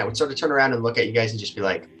 The white knight would sort of turn around and look at you guys and just be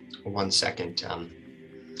like, "1 second.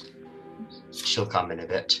 She'll come in a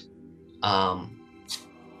bit."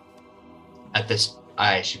 At this,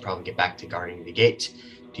 I should probably get back to guarding the gate.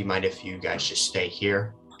 Do you mind if you guys just stay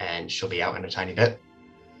here and she'll be out in a tiny bit?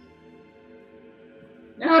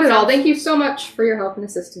 Not at all. Thank you so much for your help and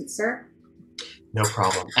assistance, sir. No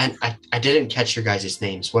problem. And I didn't catch your guys'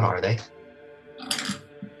 names. What are they?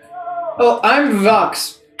 Oh, I'm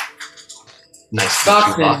Vox. Nice to meet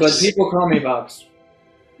you, Voxman, Vox. but people call me Vox.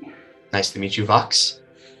 Nice to meet you, Vox.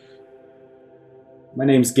 My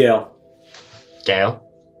name's Gail. Gail.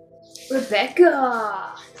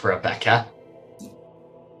 Rebecca! Rebecca.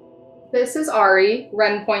 This is Ari.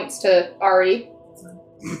 Ren points to Ari.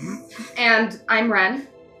 And I'm Ren.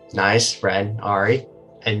 Nice. Ren. Ari.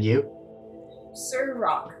 And you? Sir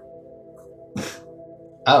Rock.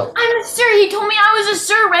 Oh. I'm a sir. He told me I was a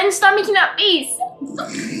sir. Ren, stop making that face.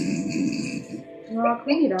 Rock,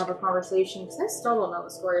 we need to have a conversation because I still don't know the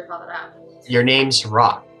story of how that happened. Your name's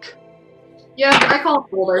Rock. Yeah, I call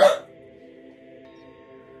it Boulder.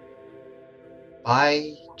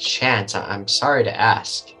 By chance, I'm sorry to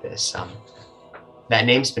ask this. That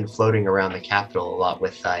name's been floating around the capital a lot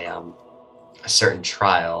with a certain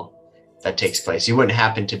trial that takes place. You wouldn't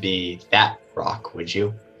happen to be that Rock, would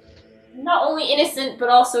you? Not only innocent, but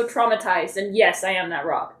also traumatized. And yes, I am that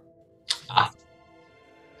Rock.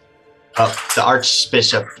 Oh, the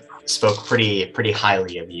Archbishop spoke pretty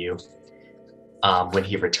highly of you when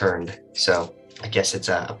he returned. So I guess it's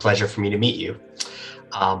a pleasure for me to meet you.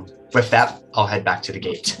 With that, I'll head back to the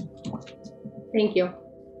gate. Thank you.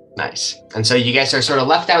 Nice. And so you guys are sort of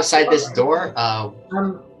left outside this door.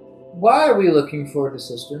 Why are we looking for the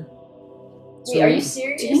sister? Wait, are you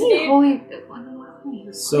serious, Do you need dude? holy...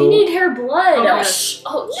 So, We need her blood. Oh, Oh, yes. shh.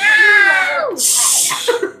 Oh, no.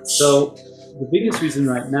 so the biggest reason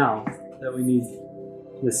right now that we need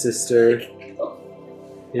the sister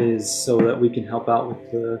is so that we can help out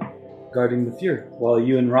with the guarding the Fury. While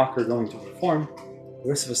you and Rock are going to perform, the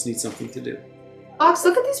rest of us need something to do. Fox,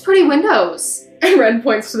 look at these pretty windows. And Ren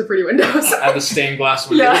points to the pretty windows. I have a stained glass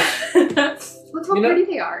window. Yeah. Look how You know- pretty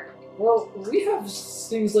they are. Well, we have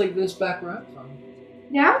things like this back where I'm from.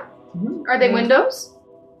 Yeah? Mhm. Are they Yeah. windows?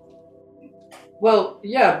 Well,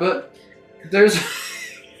 yeah, but there's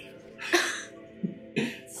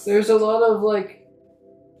there's a lot of like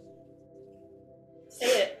Say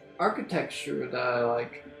it. architecture that I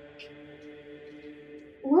like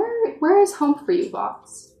Where is home for you,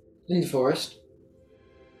 Fox? in the forest.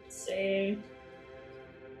 Say.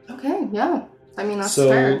 Okay, yeah. I mean, that's So,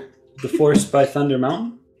 fair. the forest by Thunder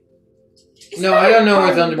Mountain? No, I don't know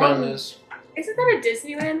where Thunder Mountain is. Isn't that a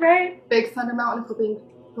Disneyland, right? Big Thunder Mountain, if we're being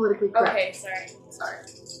politically correct. Okay, sorry. Sorry.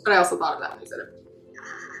 But I also thought of that when you said it.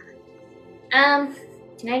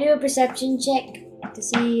 Can I do a perception check to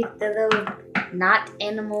see if the little not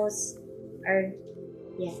animals are...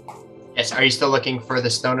 Yes, are you still looking for the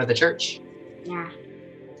stone of the church? Yeah.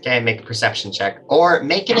 Okay, make a perception check. Or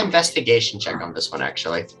make an investigation check on this one,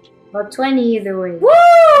 actually. Well, 20 either way. Woo!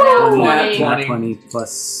 Nat 20 20.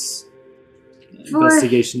 plus For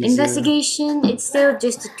investigation. is investigation, it's still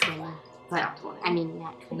just a 20. But, I mean,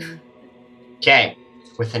 not 20. Okay,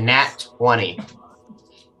 with a nat 20.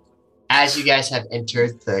 As you guys have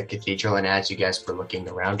entered the cathedral and as you guys were looking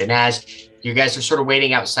around and as you guys are sort of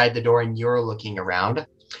waiting outside the door and you're looking around,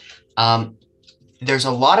 there's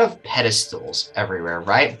a lot of pedestals everywhere,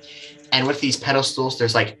 right? And with these pedestals,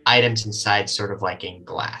 there's like items inside sort of like in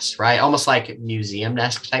glass, right? Almost like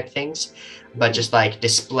museum-esque type things, but just like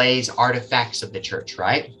displays, artifacts of the church,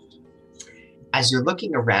 right? As you're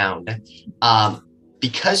looking around,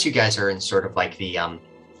 because you guys are in sort of like the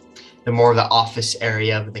more of the office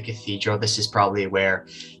area of the cathedral, this is probably where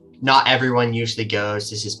not everyone usually goes.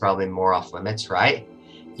 This is probably more off limits, right?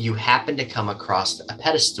 You happen to come across a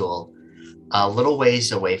pedestal a little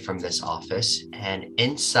ways away from this office, and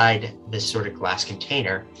inside this sort of glass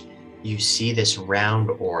container, you see this round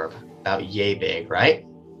orb about yay big, right?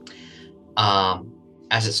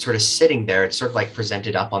 As it's sort of sitting there, it's sort of like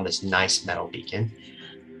presented up on this nice metal beacon.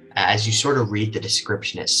 As you sort of read the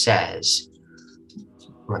description, it says,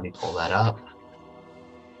 let me pull that up.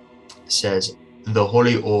 It says, the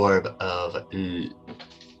holy orb of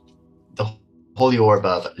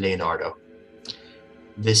Leonardo.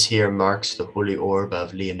 This here marks the holy orb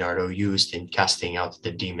of Leonardo used in casting out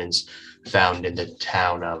the demons found in the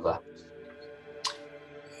town of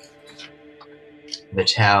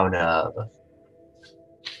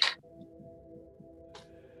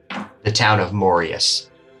Morius.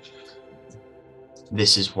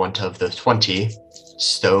 This is one of the 20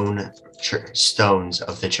 stones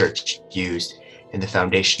of the church used in the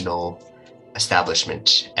foundational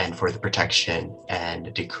establishment and for the protection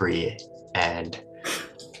and decree and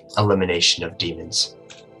elimination of demons.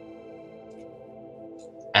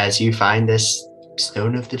 As you find this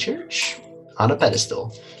stone of the church on a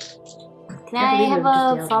pedestal. Can I have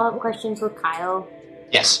a follow-up question for Kyle?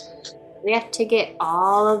 Yes, We have to get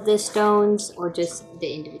all of the stones or just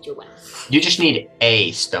the individual ones? you just need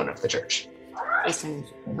a stone of the church. A stone.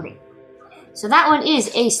 Okay. So that one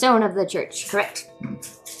is a stone of the church, correct?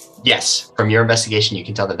 Yes, from your investigation, you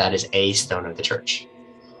can tell that that is a stone of the church.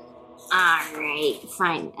 Alright,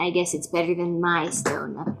 fine. I guess it's better than my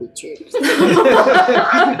stone of the church.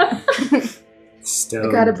 Stone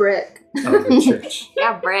I got a brick. of the church.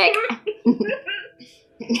 Yeah, brick.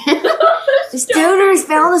 The stoners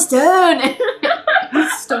found the stone.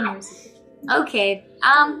 Stoners. Okay.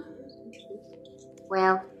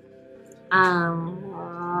 Well,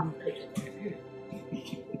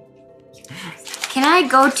 can I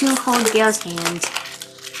go to hold Gail's hands?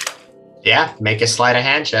 Yeah, make a sleight of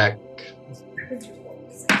hand check.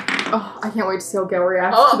 Oh, I can't wait to see how Gail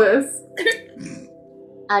reacts Oh. to this.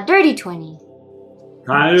 A dirty 20.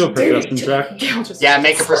 Can I do a perception check? Gail just Yeah,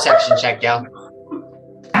 make a perception check, Gail.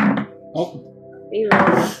 Oh,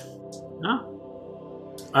 Reroll.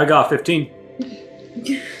 I got 15.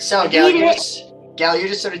 So, Gail, you're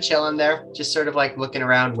just sort of chilling there, just sort of like looking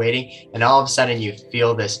around, waiting, and all of a sudden you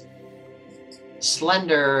feel this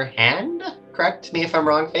slender hand, correct me if I'm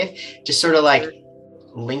wrong, Faith, just sort of like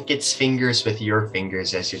link its fingers with your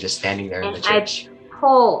fingers as you're just standing there in the And church. I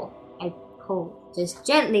pull. Just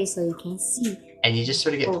gently so you can see. And you just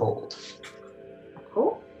sort of get pulled.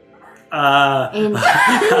 Pull? And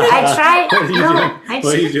I tried. What are you No, doing? I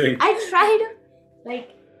What are you doing? I tried to,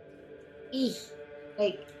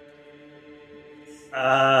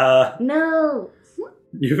 no.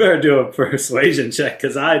 You better do a persuasion check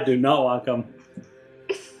because I do not want to come.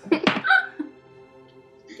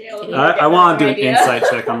 I want to do an insight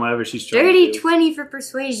check on whatever she's trying Dirty to do. 20 for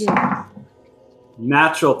persuasion.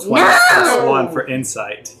 Natural 20 No! plus 1 for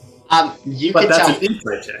insight. You But can that's tell. an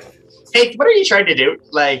insight check. Hey, what are you trying to do?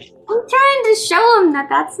 Like, I'm trying to show him that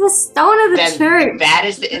that's the stone of the then church. that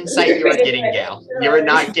is the insight you are getting, Gail. You are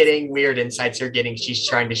not getting weird insights. You're getting. She's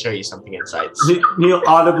trying to show you something insights. Neil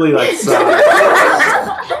audibly like sighed.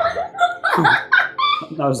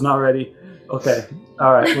 I was not ready. Okay.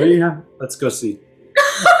 All right. What do you have? Let's go see.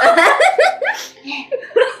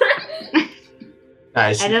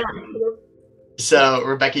 Nice. I don't. So,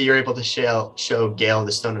 Rebecca, you're able to show Gail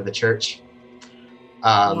the stone of the church.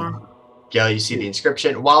 Gail, you see the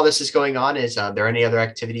inscription. While this is going on, is there any other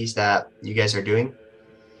activities that you guys are doing?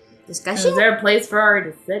 Discussion? Is there a place for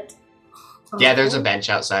Ari to sit? Yeah, there's a bench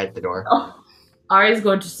outside the door. Ari's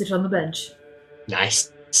going to sit on the bench. Nice.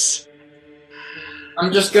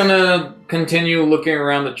 I'm just gonna continue looking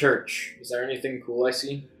around the church. Is there anything cool I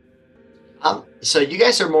see? So you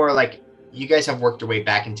guys are more like, you guys have worked your way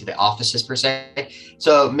back into the offices per se.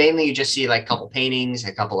 So mainly you just see like a couple paintings,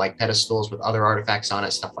 a couple like pedestals with other artifacts on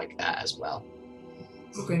it, stuff like that as well.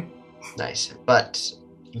 Okay. Nice. But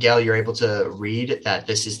Gail, you're able to read that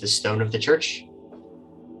this is the stone of the church.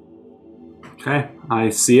 Okay. I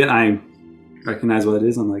see it. I recognize what it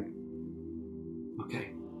is. I'm like,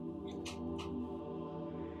 okay.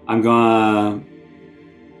 I'm gonna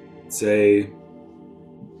say,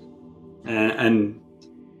 and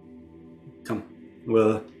come.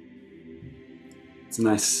 Well, it's a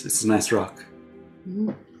nice rock.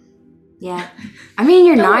 Mhm. Yeah. I mean,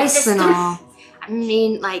 you're No, nice and all. I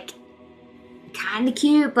mean, like, kind of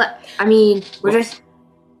cute, but I mean, we're just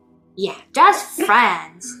just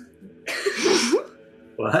friends.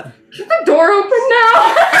 What? Is the door open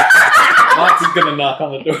now? Mox is gonna knock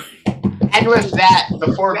on the door. And with that,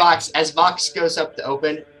 before as Vox goes up to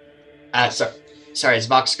open, as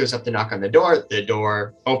Vox goes up to knock on the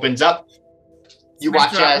door opens up. You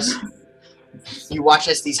watch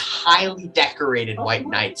as these highly decorated white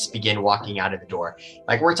knights begin walking out of the door.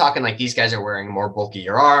 Like, we're talking like these guys are wearing more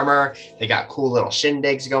bulkier armor. They got cool little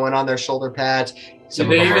shindigs going on their shoulder pads. Do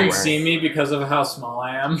they even see me because of how small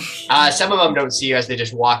I am? Some of them don't see you as they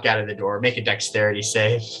just walk out of the door. Make a dexterity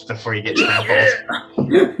save before you get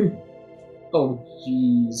trampled. Oh,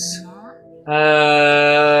 jeez.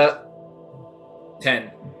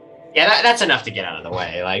 10. Yeah, that's enough to get out of the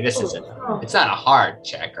way. Like, this isn't, it's not a hard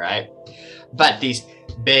check, right? But these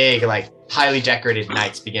big, like, highly decorated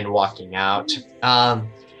knights begin walking out.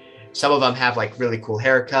 Some of them have, like, really cool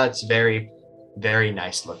haircuts, very, very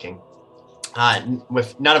nice looking.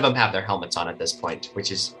 With none of them have their helmets on at this point,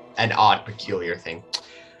 which is an odd, peculiar thing.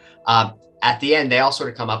 At the end, they all sort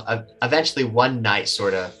of come up. Eventually, one knight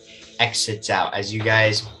sort of exits out as you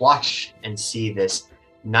guys watch and see this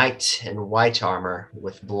knight in white armor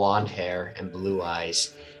with blonde hair and blue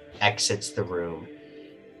eyes exits the room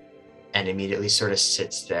and immediately sort of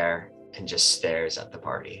sits there and just stares at the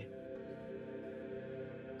party.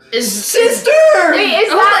 Sister! Wait,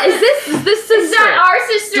 is this sister? Is that our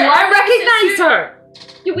sister? Do I recognize her?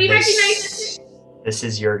 Do we This- recognize sister? This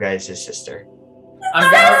is your guys' sister.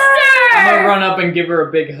 I'm gonna run up and give her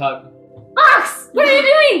a big hug. Fox, what are you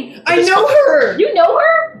doing? I know her! You know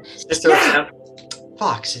her? Sister looks down.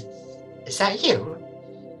 Fox, is that you?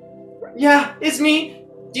 Yeah, it's me.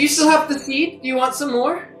 Do you still have the seed? Do you want some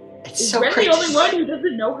more? It's Is so Ren great. the only one who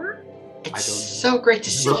doesn't know her? It's so great to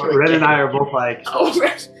see you. Red and again. I are both like, Oh, that's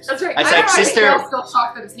right. It's I like know, I think sister- Gail's still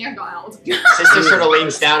shocked that his hand got held. Sister sort of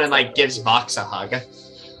leans down and like gives Vox a hug.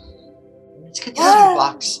 It's good to see you,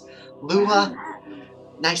 Vox. Lua,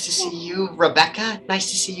 Nice to see you, Rebecca.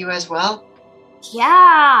 Nice to see you as well.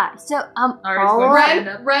 Yeah. So, Ari's follow going up- stand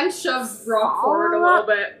up. Ren shoves Rock forward a little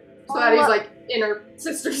bit so that he's like in her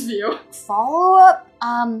sister's view. follow up.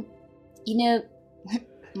 You know,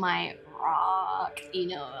 my rock. You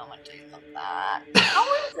know, I want to talk about that. How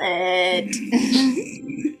was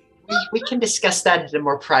it? We can discuss that at a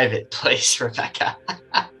more private place, Rebecca.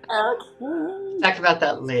 Okay. Talk about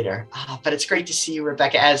that later. But it's great to see you,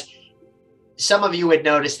 Rebecca. As some of you would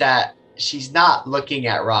notice that she's not looking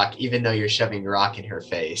at Rock, even though you're shoving Rock in her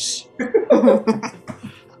face.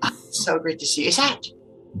 So great to see you. Is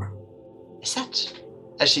that?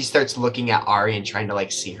 As she starts looking at Ari and trying to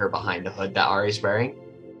like see her behind the hood that Ari's wearing.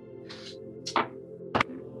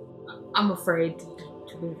 I'm afraid to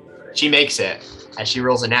move. She makes it as she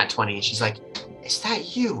rolls a nat 20 and she's like, "Is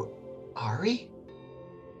that you, Ari?"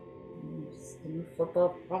 Flip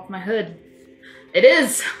off my hood. It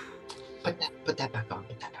is. Put that back on.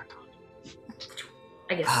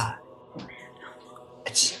 I guess.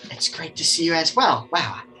 It's great to see you as well.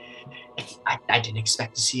 Wow, I didn't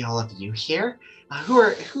expect to see all of you here. Who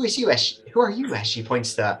are you? As she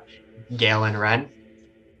points to Gale and Ren.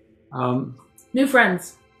 New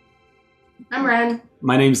friends. I'm Ren.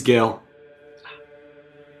 My name's Gale.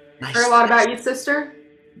 Nice. Heard a lot about you, sister.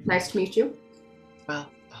 Nice to meet you. Well,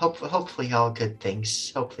 hopefully all good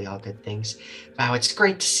things. Wow, it's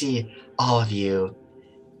great to see all of you.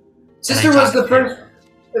 Sister was the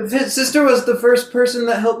first person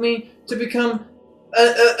that helped me to become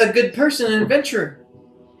a good person and adventurer.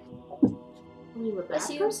 You a bad Bless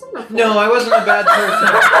you. person? No, I wasn't a bad person.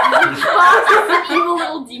 An evil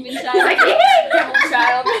little demon child. Like, devil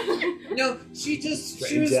child. No, she was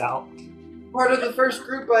Strange out. part of the first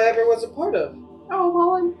group I ever was a part of. Oh,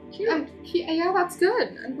 well, yeah, that's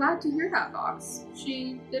good. I'm glad to hear that, Vox.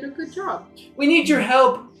 She did a good job. We need your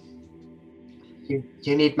help. You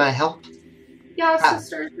need my help? Yeah,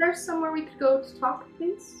 sister, is there somewhere we could go to talk,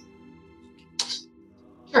 please?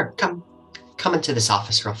 Sure, come into this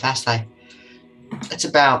office real fast. It's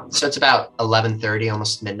about 11:30,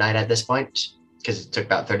 almost midnight at this point, because it took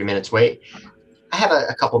about 30 minutes wait. I have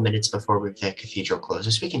a couple minutes before the cathedral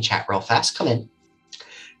closes. We can chat real fast. Come in.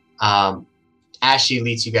 As she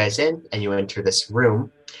leads you guys in, and you enter this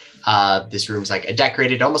room. This room's like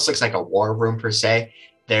decorated, almost looks like a war room per se.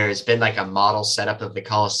 There's been like a model setup of the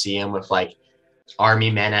Colosseum with like army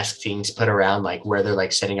men-esque things put around, like where they're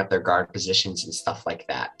like setting up their guard positions and stuff like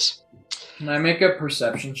that. Can I make a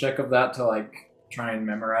perception check of that to like try and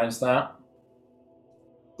memorize that?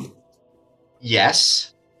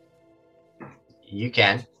 Yes, you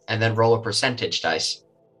can, and then roll a percentage dice.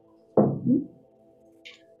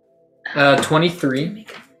 23.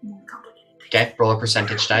 Okay, roll a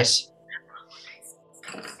percentage dice.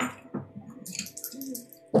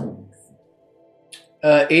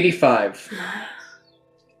 Uh, 85.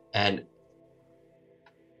 And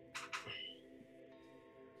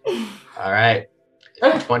all right,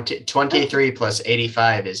 23 plus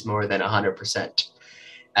 85 is more than 100%.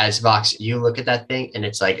 As Vox, you look at that thing and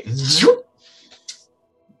it's like, zoop,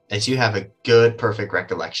 as you have a good, perfect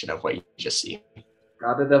recollection of what you just see.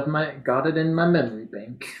 Got it in my memory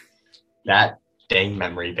bank. That dang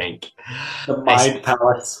memory bank. The Mind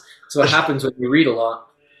Palace. That's what happens when you read a lot.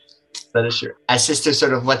 That is true. As Sister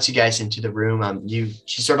sort of lets you guys into the room,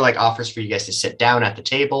 she sort of like offers for you guys to sit down at the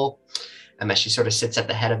table. As she sort of sits at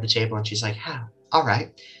the head of the table and she's like, all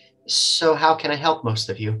right. So how can I help most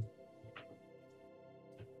of you?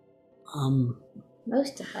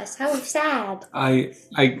 Most of us. How sad. I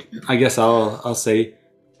guess I'll say,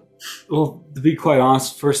 well, to be quite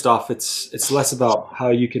honest, first off, it's less about how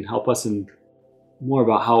you can help us and more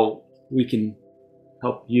about how we can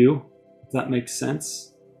help you, if that makes sense.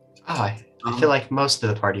 Oh, I feel like most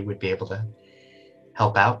of the party would be able to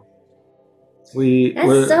help out.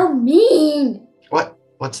 That's so mean.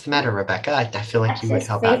 What's the matter, Rebecca? I feel like you would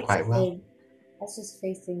help out quite well. That's just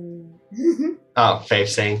facing. Oh, Faith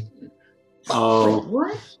saying. Oh. Wait,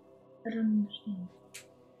 what? I don't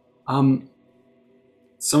understand.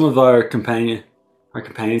 Some of our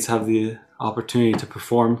companions have the opportunity to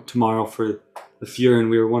perform tomorrow for the Fuhrer, and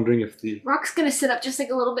we were wondering if the Rock's gonna sit up just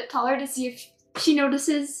like a little bit taller to see if she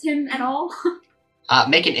notices him at all.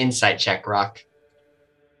 Make an insight check, Rock.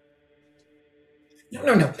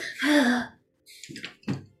 No.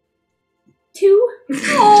 2.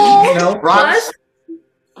 No. Rock.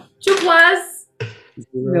 2 plus.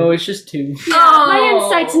 No, it's just 2. My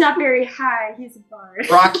insight's not very high. He's a bard.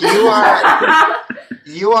 Rock,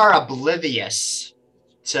 you are oblivious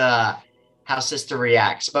to how Sister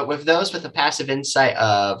reacts, but with those with a passive insight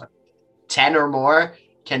of 10 or more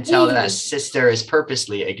can tell that Sister is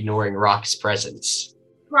purposely ignoring Rock's presence.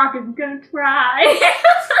 Rock is gonna cry.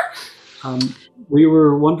 We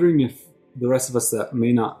were wondering if the rest of us that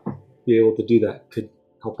may not be able to do that could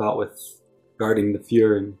help out with guarding the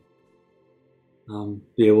Fuhrer and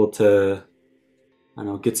be able to, I don't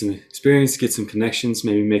know, get some experience, get some connections,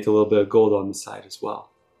 maybe make a little bit of gold on the side as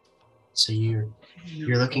well. So you're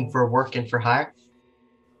looking for work and for hire?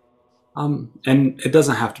 And it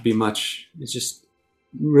doesn't have to be much. It's just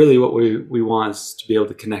really what we want is to be able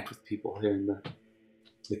to connect with people here in the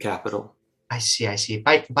capital. I see.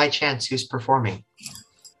 By chance, who's performing?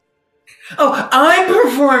 Oh, I'm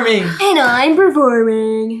performing! And I'm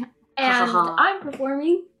performing. And I'm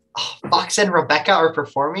performing. Oh, Fox and Rebecca are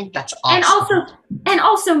performing? That's awesome. And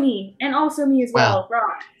also me as well.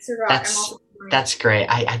 Rock. Sir Rock. I'm also performing. That's great.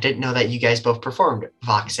 I didn't know that you guys both performed,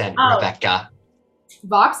 Vox and Rebecca.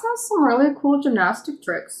 Vox has some really cool gymnastic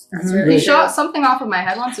tricks. Mm-hmm. He shot something off of my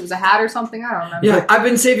head once. It was a hat or something. I don't remember. Yeah, I've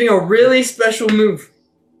been saving a really special move.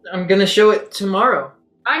 I'm gonna show it tomorrow.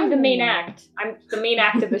 I'm the main act. I'm the main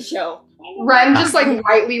act of the show. Ren just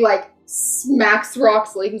lightly smacks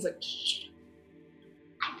Rock's leg. He's like, shh.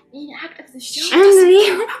 I'm the main act of the show.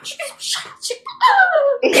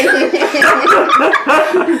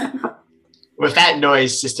 With that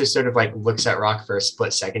noise, Sister sort of looks at Rock for a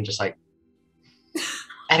split second, just like.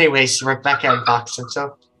 Anyways, Rebecca and Fox, I'm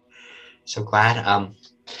so glad.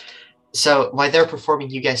 So while they're performing,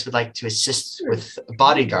 you guys would like to assist with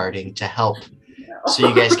bodyguarding to help, so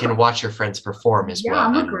you guys can watch your friends perform as well.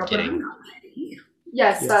 I'm kidding.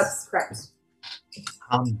 Yes, that's correct.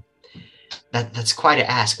 That's quite an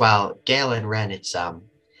ask. While Gale and Ren, it's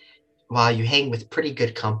while you hang with pretty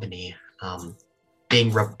good company,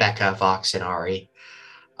 being Rebecca, Vox, and Ari,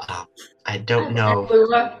 I don't know.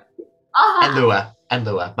 And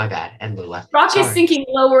Lua, my bad, and Lua. Rock is sinking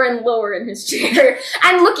lower and lower in his chair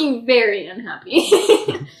and looking very unhappy.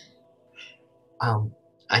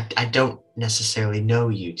 I don't necessarily know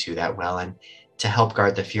you two that well, and to help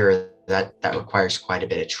guard the Fuhrer, that requires quite a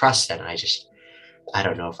bit of trust, and I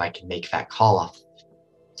don't know if I can make that call off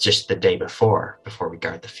just the day before we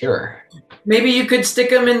guard the Fuhrer. Maybe you could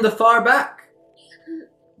stick him in the far back.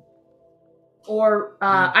 Or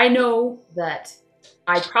I know that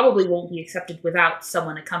I probably won't be accepted without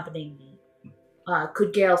someone accompanying me.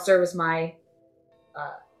 Could Gale serve as my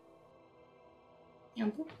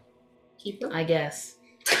keeper? I guess.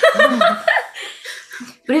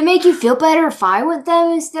 Would it make you feel better if I went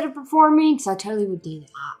them instead of performing? Because I totally would do that.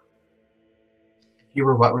 You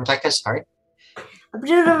were what, Rebecca? Sorry? All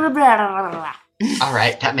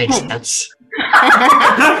right, that makes sense.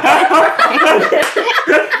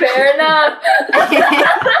 Fair enough.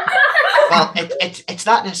 Well, it's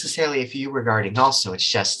not necessarily if you were guarding also, it's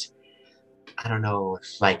just, I don't know,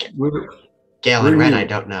 Gale and Ren, I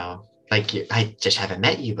don't know. I just haven't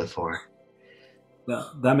met you before.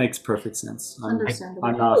 That makes perfect sense. Understandable.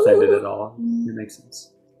 I'm not offended at all. It makes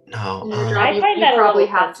sense. No. I find You that probably a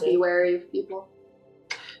little have to be wary of people.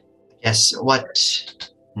 Yes, what?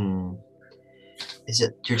 Is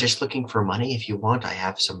it you're just looking for money? If you want,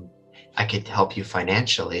 I could help you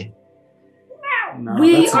financially. No,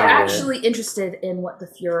 We that's are not it. actually interested in what the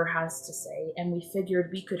Fuhrer has to say, and we figured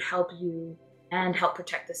we could help you and help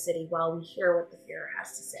protect the city while we hear what the Fuhrer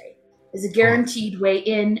has to say. There's a guaranteed way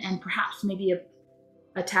in, and perhaps maybe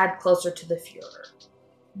a tad closer to the Fuhrer.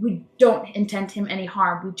 We don't intend him any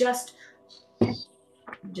harm. We just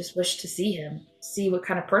wish to see him, see what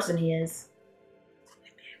kind of person he is.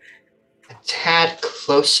 A tad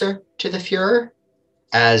closer to the Fuhrer,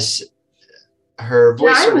 as her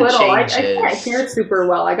voice I'm sort of little. I changes. can't hear super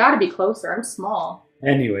well. I gotta be closer. I'm small.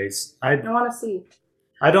 Anyways, I want to see.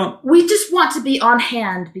 I don't. We just want to be on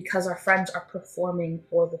hand because our friends are performing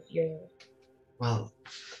for the Fuhrer. Well,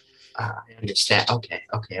 I understand. Okay,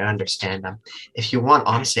 I understand. If you want,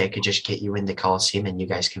 honestly, I could just get you in the Coliseum and you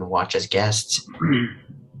guys can watch as guests.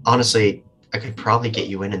 Honestly, I could probably get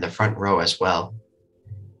you in the front row as well.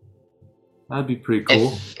 That'd be pretty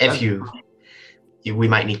cool. If we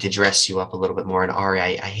might need to dress you up a little bit more. And Ari,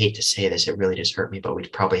 I hate to say this, it really does hurt me, but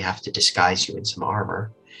we'd probably have to disguise you in some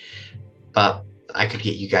armor. But I could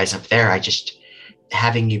get you guys up there.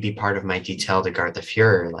 Having you be part of my detail to guard the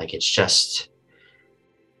Fuhrer,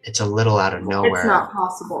 it's a little out of nowhere. It's not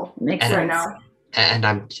possible. Makes And- right sense. now. And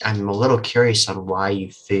I'm a little curious on why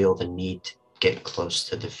you feel the need to get close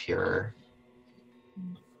to the Fuhrer.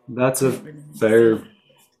 That's a fair.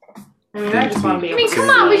 I just want to be I mean, able come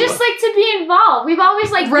to on, we see. just like to be involved. We've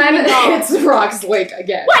always liked Ren, being involved. it's Rock's Lake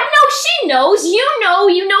again. What? No, she knows. You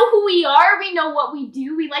know who we are. We know what we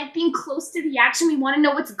do. We like being close to the action. We want to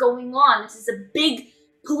know what's going on. This is a big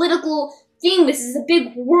political thing. This is a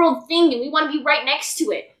big world thing, and we want to be right next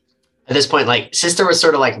to it. At this point, like, Sister was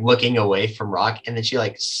sort of like looking away from Rock, and then she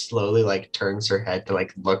like slowly like turns her head to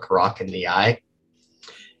like look Rock in the eye.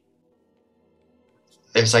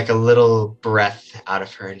 There's like a little breath out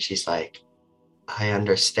of her, and she's like, I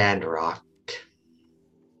understand, Rock.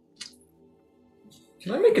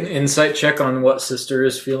 Can I make an insight check on what Sister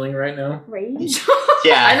is feeling right now? Rage.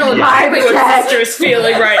 Yeah. I know yeah. exactly what Sister's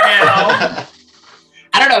feeling right now.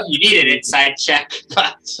 I don't know if you need an inside check,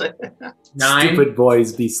 but 9. Stupid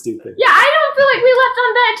boys be stupid. Yeah, I don't feel like we left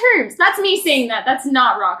on bad terms. That's me saying that. That's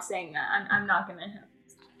not Rock saying that. I'm not gonna.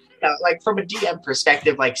 like from a DM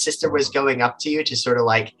perspective, like Sister was going up to you to sort of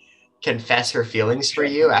like confess her feelings for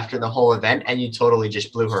you after the whole event, and you totally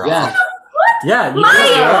just blew her off. Yeah, you My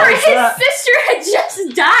know, or his that. sister had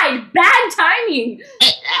just died. Bad timing.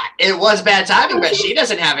 It was bad timing, but she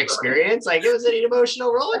doesn't have experience. Like, it was an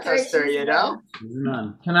emotional roller coaster, you know?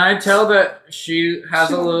 None. Can I tell that she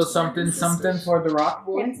has a little something for the Rock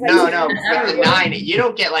Boy? No, with the 9, you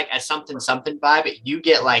don't get like a something vibe. You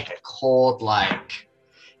get like a cold, like,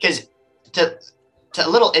 because to a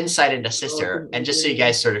little insight into Sister, and just so you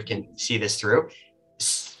guys sort of can see this through,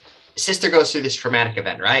 Sister goes through this traumatic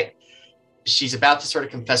event, right? She's about to sort of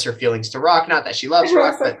confess her feelings to Rock, not that she loves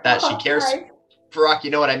Rock, but that she cares for Rock, you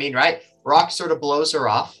know what I mean, right? Rock sort of blows her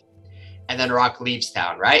off, and then Rock leaves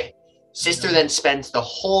town, right? Sister then spends the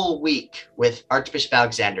whole week with Archbishop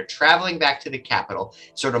Alexander, traveling back to the capital,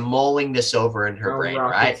 sort of mulling this over in her brain,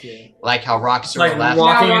 right? Like how Rock sort Like of left.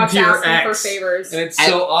 walking Now Rock's into your asking for ex, favors. and it's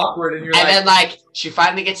so awkward, and you're And like, then, like, she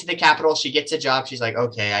finally gets to the capital. She gets a job. She's like,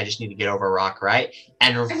 okay, I just need to get over Rock, right?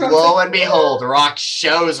 And lo and behold, Rock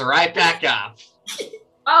shows right back up.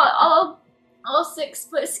 All 6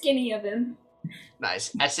 foot skinny of him.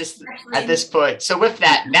 Nice. At this point, so with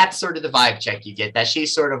that, that's sort of the vibe check you get, that she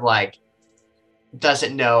sort of, like,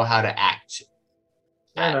 doesn't know how to act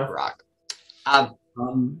at Rock.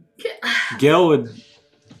 Gail would,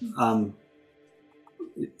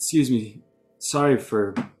 excuse me, sorry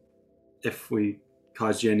for if we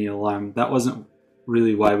caused you any alarm. That wasn't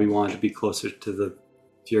really why we wanted to be closer to the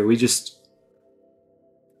Fuhrer.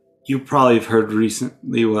 You probably have heard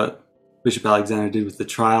recently what Bishop Alexander did with the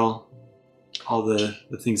trial, all the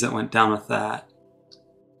things that went down with that.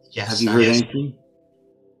 Yes. Have you heard anything?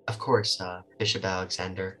 Of course, Bishop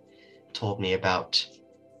Alexander told me about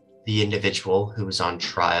the individual who was on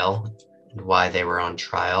trial and why they were on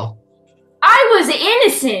trial. I was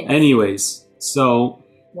innocent. Anyways, so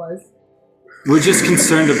we're just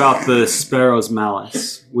concerned about the Sparrow's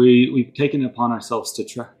malice. We've taken it upon ourselves to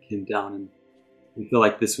track him down, and we feel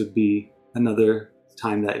like this would be another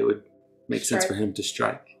time that it would make sense for him to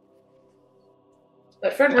strike.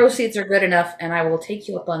 But front row seats are good enough, and I will take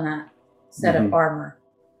you up on that set of armor.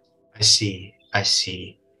 I see. Yes,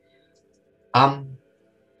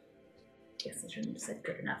 I shouldn't have said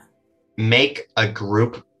good enough. Make a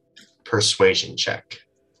group persuasion check.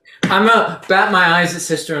 I'm gonna bat my eyes at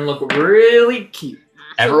Sister and look really cute.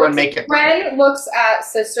 Everyone make it. Ren looks at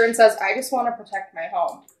Sister and says, I just want to protect my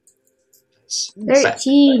home.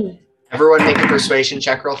 13. Everyone make a persuasion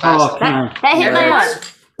check real fast. That hit my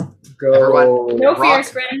heart. Go. Everyone, No Rock.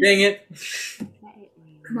 fears, friend. Dang it.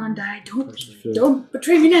 Come on, Die. Don't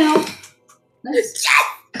betray me now.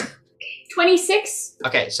 26.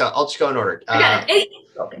 Okay, so I'll just go in order. I got an 8.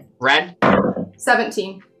 Okay. Ren,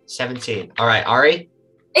 17. 17. All right, Ari.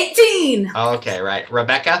 18. Okay, right.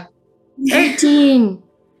 Rebecca, 13.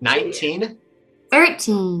 19.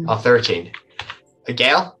 13. Oh, 13.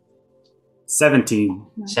 Gail, 17.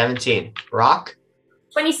 17. Rock,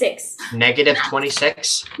 26. negative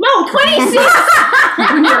 26. No, 26.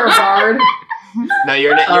 You're a bard. No,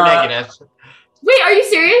 you're negative. Wait, are you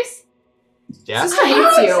serious? Yeah. Sister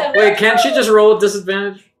hates you. Wait, can't she just roll with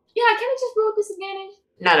disadvantage? Yeah, can I just roll with disadvantage?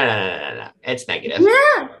 No. It's negative.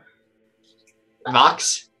 Yeah.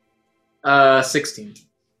 Vox, 16.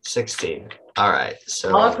 16. All right.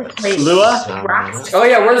 So I'll persuade Lua? Oh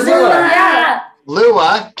yeah, where's Lua? Yeah.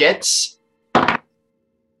 Lua gets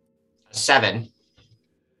 7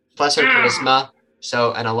 plus her charisma,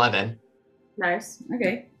 so an 11. Nice.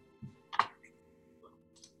 Okay.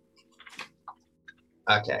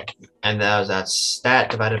 Okay, and that's that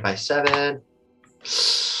divided by 7.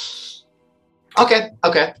 Okay.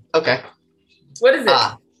 What is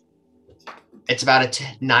it? It's about a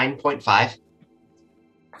 9.5.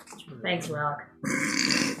 Thanks, Rock.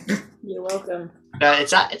 You're welcome. No,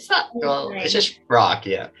 it's not. Well, it's just Rock.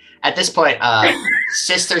 Yeah. At this point,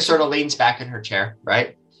 Sister sort of leans back in her chair,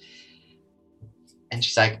 right? And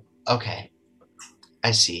she's like, "Okay,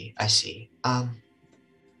 I see.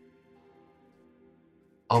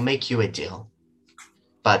 I'll make you a deal,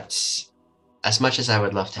 but as much as I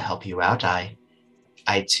would love to help you out, I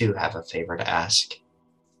I too have a favor to ask.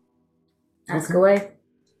 Ask away.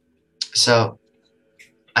 So,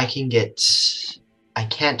 I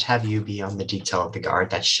can't have you be on the detail of the guard.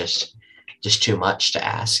 That's just too much to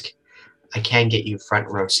ask. I can get you front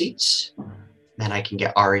row seats. Then I can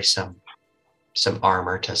get Ari some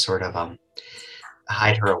armor to sort of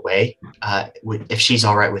hide her away. If she's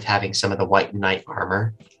all right with having some of the white knight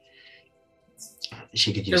armor,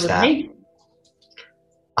 she could use that.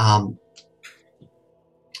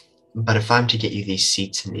 But if I'm to get you these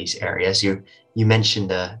seats in these areas, you mentioned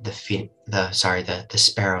the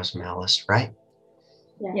Sparrow's Malice, right?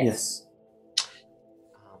 Yes.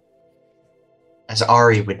 As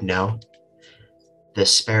Ari would know, the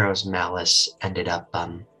Sparrow's Malice ended up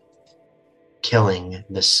killing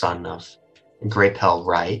the son of Grapel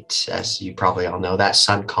Wright, as you probably all know. That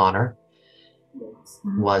son, Connor,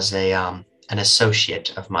 was an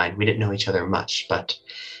associate of mine. We didn't know each other much, but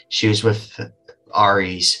she was with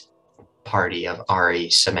Ari's party of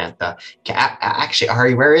Ari, Samantha. Actually,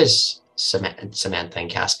 Ari, where is Samantha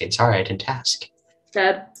and Caspian? Sorry, I didn't ask.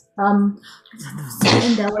 Dead. So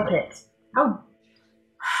indelicate. How?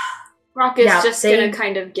 Rock is Yeah, just they- gonna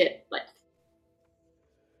kind of get like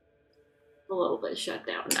a little bit shut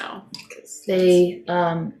down now. They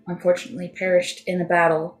unfortunately perished in a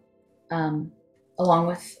battle, along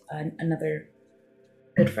with another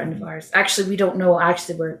good friend of ours. Actually, we don't know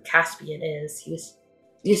where Caspian is.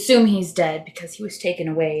 We assume he's dead because he was taken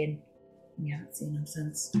away, and we haven't seen him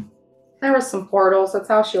since. There was some portals. That's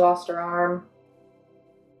how she lost her arm.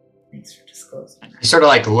 Thanks for disclosing He that. sort of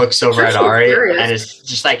like looks over at Sure, she's Ari curious. and is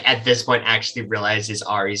just like at this point actually realizes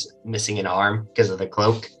Ari's missing an arm because of the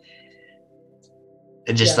cloak.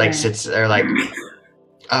 And just Yeah, like right. sits there like,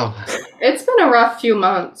 oh, It's been a rough few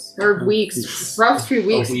months or weeks. Rough few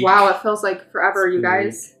weeks. week. Wow, it feels like forever, you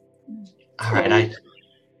guys. all right,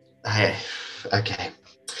 I okay.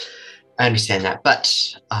 I understand that, but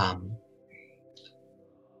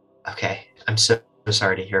okay. I'm so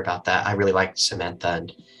sorry to hear about that. I really liked Samantha,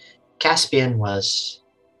 and Caspian was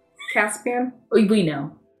Caspian? We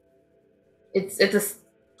know. We're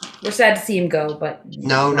sad to see him go, but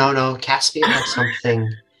no. Caspian had something.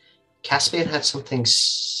 Caspian had something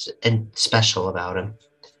special about him.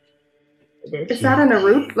 Is that in a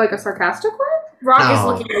rude, like a sarcastic way? Rock is No.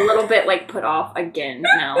 looking a little bit like put off again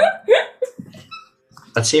now.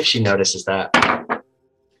 Let's see if she notices that.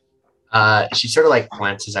 She sort of like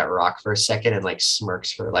glances at Rock for a second and like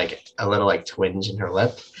smirks for like a little like twinge in her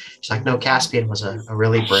lip. She's like, no, Caspian was a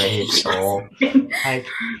really brave soul. Like,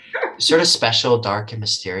 sort of special, dark, and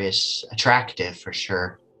mysterious, attractive for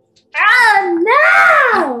sure.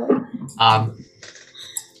 Oh no! Um,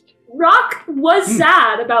 Rock was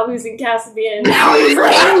sad about losing Caspian. Now he's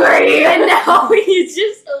angry! And now he's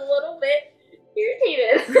just a little bit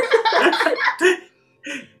irritated.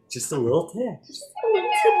 Just a little tick. Just a little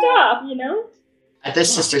ticked off, you know? at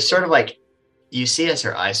this, sister sort of like, you see as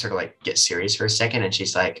her eyes sort of like get serious for a second, and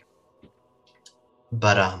she's like,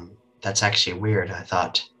 but that's actually weird. I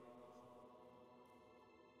thought,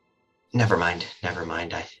 never mind. Never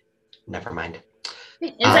mind.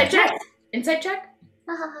 Insight check. Insight check.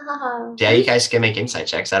 Yeah, you guys can make insight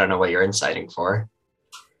checks. I don't know what you're inciting for.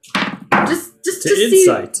 Just to To see.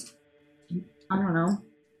 insight. I don't know.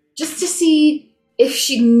 Just to see if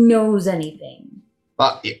she knows anything.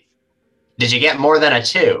 Well, did you get more than a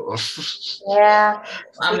 2? Yeah.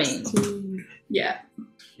 I mean, Yeah.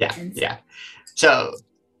 Yeah. So,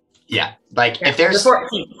 yeah, like if the there's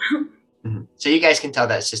 14. Mhm. So you guys can tell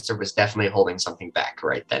that sister was definitely holding something back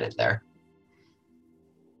right then and there.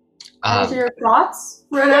 What are your thoughts?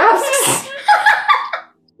 Ren asks.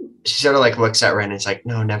 She sort of like looks at Ren and is like,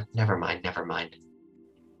 no, never mind.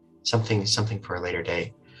 Something for a later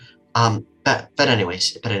day. But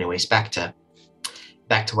anyways, back to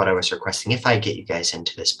what I was requesting. If I get you guys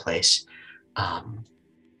into this place,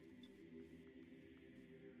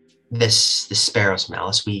 this Sparrow's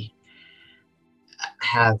Malice, we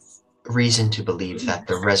have reason to believe that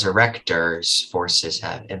the Resurrectors' forces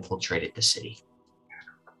have infiltrated the city.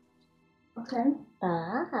 Okay.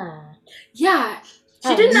 Yeah. She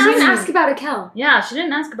Oh, didn't even really? ask about a cow. Yeah, she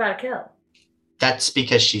didn't ask about a kill. That's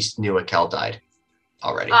because she knew Akel died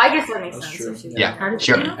already. I guess that makes That's sense. true. if she Yeah, How did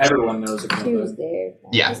sure. she know? Everyone knows it. She was there.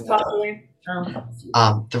 Yeah. Just possibly.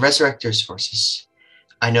 The Resurrectors' forces.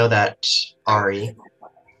 I know that Ari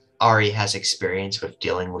has experience with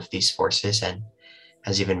dealing with these forces and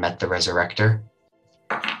has even met the Resurrector.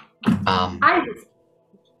 I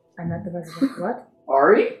met the resident. What?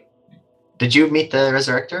 Ari? Did you meet the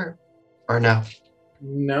Resurrector, or no?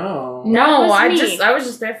 No. No, was I me. was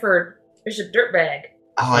just there for Bishop Dirtbag.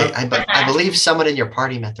 Oh, I believe someone in your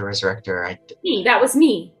party met the Resurrector. Me, that was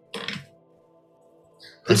me.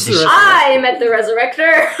 Who's Let's see. the I met the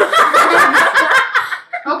Resurrector.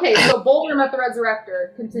 Okay, so Boulder met the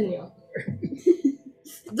Resurrector. Continue.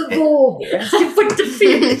 The goal has to put the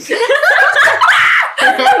feet.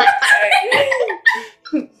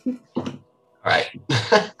 All right.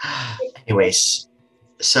 Anyways,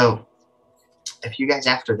 so if you guys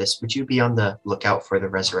after this, would you be on the lookout for the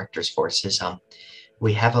Resurrector's forces?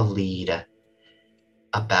 We have a lead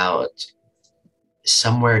about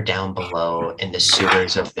somewhere down below in the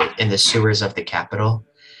sewers of the capital.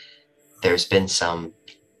 There's been some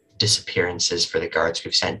disappearances for the guards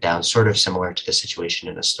we've sent down, sort of similar to the situation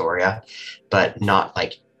in Astoria, but not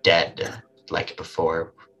like dead like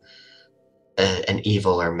before. An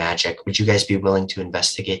evil or magic. Would you guys be willing to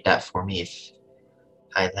investigate that for me if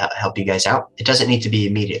I help you guys out? It doesn't need to be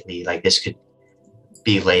immediately. Like this could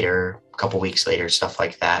be later, a couple weeks later, stuff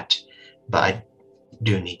like that. But I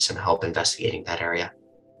do need some help investigating that area.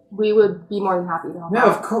 We would be more than happy to help.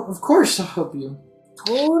 Yeah, of course I'll help you.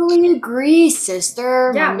 Totally agree,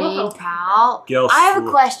 sister. Yeah, my we'll main help. pal. Gil I have a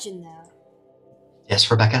flew- question though.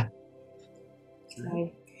 Yes, Rebecca?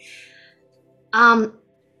 Okay.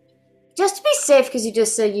 Just to be safe, because you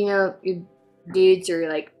just said, your dudes are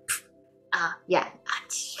like, yeah.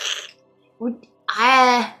 Would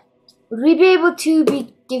we be able to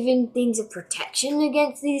be given things of protection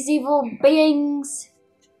against these evil beings?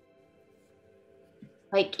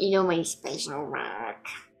 Like, my special rock.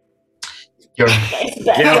 You're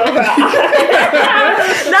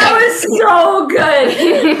That was so good.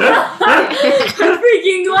 I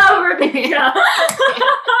freaking love Rebecca.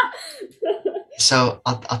 So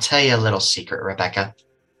I'll tell you a little secret, Rebecca.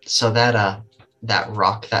 So that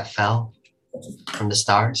rock that fell from the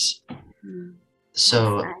stars.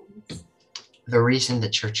 So the reason the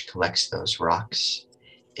church collects those rocks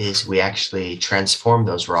is we actually transform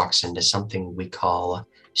those rocks into something we call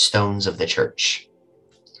stones of the church.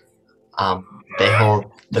 They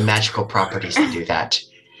hold the magical properties to do that.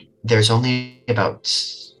 There's only about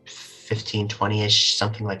 15, 20-ish,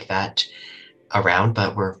 something like that around,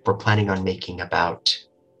 but we're planning on making about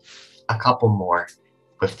a couple more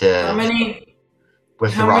with the How many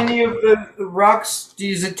rock. many of the rocks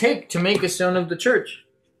does it take to make a stone of the church?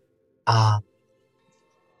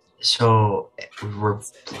 So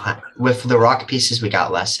with the rock pieces we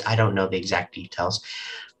got less. I don't know the exact details,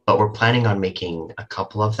 but we're planning on making a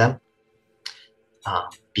couple of them.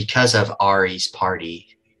 Because of Ari's party,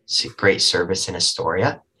 great service in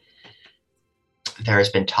Astoria, there has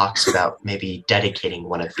been talks about maybe dedicating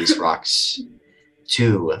one of these rocks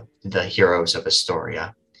to the heroes of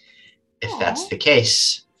Astoria. If that's the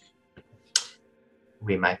case,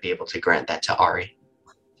 we might be able to grant that to Ari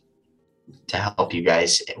to help you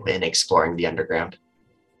guys in exploring the underground.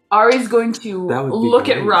 Ari's going to That would be look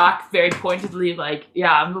at great. Rock very pointedly, like,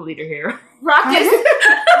 yeah, I'm the leader here. Rock is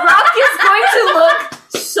going to look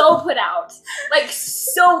so put out, like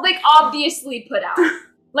obviously put out,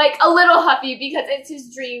 like a little huffy because it's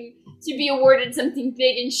his dream to be awarded something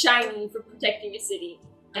big and shiny for protecting a city,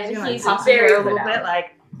 and he's very a little put bit, out.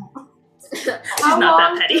 like, she's How not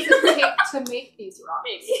long that petty. does it take to make these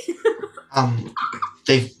rocks?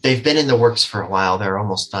 They've been in the works for a while. They're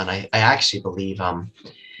almost done. I actually believe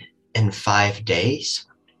in 5 days.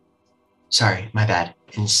 Sorry, my bad.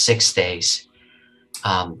 In 6 days,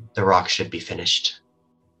 the rock should be finished.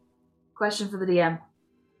 Question for the DM.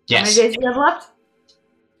 Yes. How many days do you have left?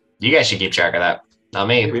 You guys should keep track of that. Not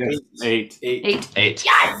me. We have 8. 8.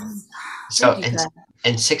 Yes! So Thank you, Ted.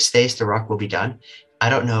 in 6 days, the rock will be done. I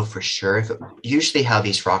don't know for sure if usually how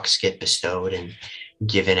these rocks get bestowed and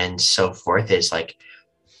given and so forth is like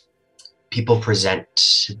people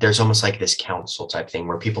present. There's almost like this council type thing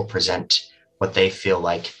where people present what they feel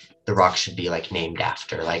like the rock should be like named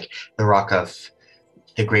after. Like the rock of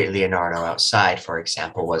the great Leonardo outside, for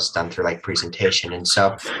example, was done through like presentation. And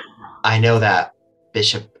so I know that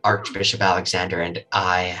Archbishop Alexander and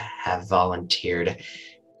I have volunteered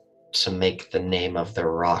to make the name of the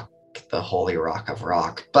rock the Holy Rock of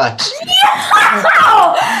Rock. But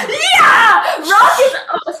Yeah! Rock is.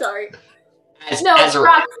 Oh, sorry. as No, a-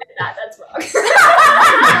 Rock said that. That's Rock.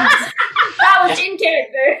 That was in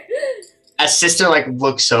character. sister like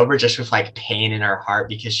looks over just with like pain in her heart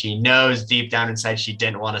because she knows deep down inside she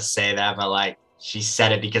didn't want to say that, but like she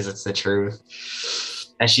said it because it's the truth.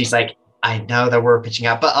 And she's like, I know that we're pitching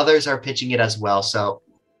out, but others are pitching it as well. So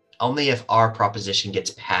only if our proposition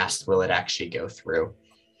gets passed will it actually go through.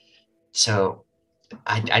 So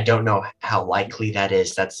I don't know how likely that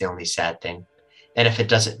is. That's the only sad thing. And if it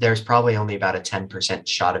doesn't, there's probably only about a 10%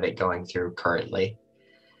 shot of it going through currently.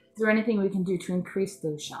 there anything we can do to increase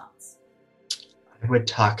those shots? I would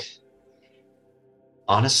talk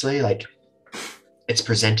honestly, like it's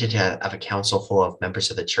presented of a council full of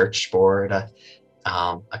members of the church board, a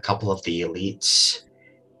couple of the elites.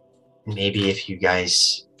 Maybe if you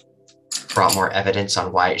guys brought more evidence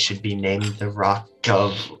on why it should be named the Rock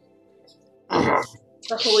of The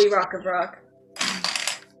Holy Rock of Rock.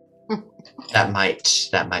 that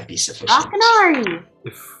might be sufficient. Rock'n'Ari!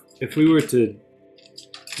 If we were to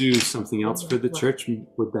do something else for the church,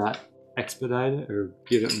 would that expedite it or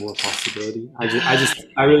give it more possibility?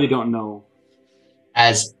 I really don't know.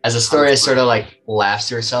 As Astoria sort of like laughs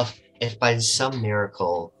to herself, if by some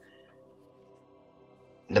miracle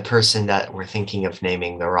the person that we're thinking of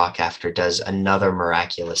naming the rock after does another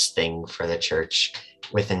miraculous thing for the church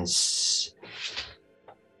within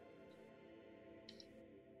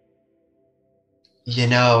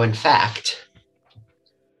in fact,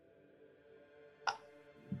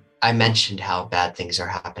 I mentioned how bad things are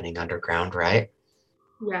happening underground, right?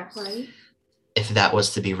 Yeah, right. If that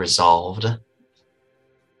was to be resolved,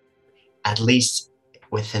 at least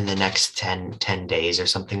within the next 10 days or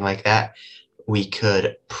something like that, we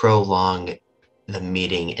could prolong the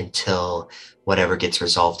meeting until whatever gets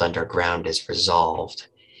resolved underground is resolved.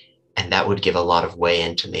 And that would give a lot of way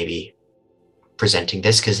into maybe presenting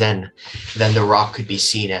this, because then the rock could be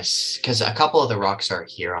seen as, because a couple of the rocks are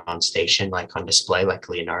here on station, like on display, like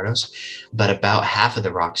Leonardo's, but about half of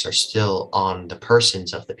the rocks are still on the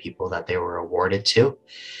persons of the people that they were awarded to,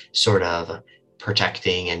 sort of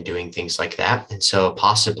protecting and doing things like that. And so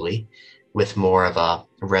possibly with more of a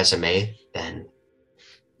resume, then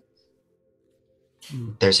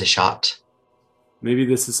there's a shot. Maybe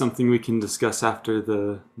this is something we can discuss after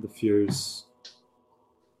the Fears.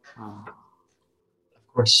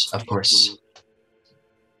 Of course.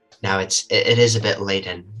 Now it is a bit late,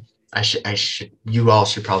 and you all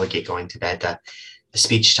should probably get going to bed. The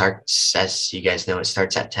speech starts, as you guys know, it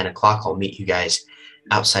starts at 10 o'clock. I'll meet you guys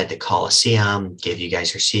outside the Coliseum, give you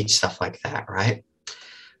guys your seats, stuff like that, right?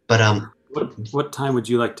 But what time would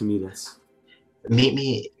you like to meet us? Meet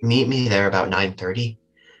me there about 9:30,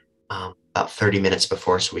 about 30 minutes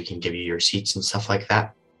before, so we can give you your seats and stuff like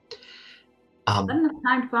that. Is that enough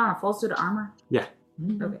time to put on a full suit of armor? Yeah.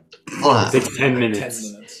 Okay. It takes 10 minutes.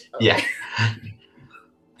 10 minutes. Yeah. I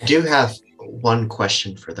do have one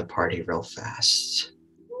question for the party real fast.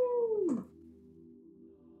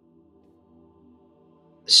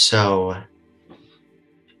 So,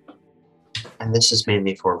 and this is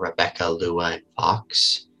mainly for Rebecca, Lua, and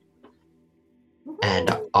Fox,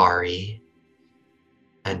 and Ari,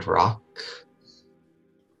 and Rock.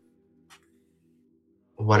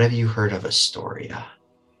 What have you heard of Astoria?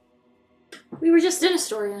 We were just in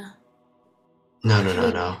Astoria.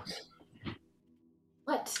 No.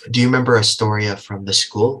 What? Do you remember Astoria from the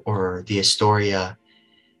school, or the Astoria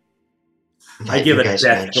I give a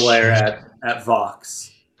death glare at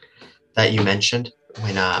Vox. that you mentioned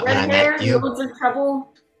when I Red hair, met you? loads of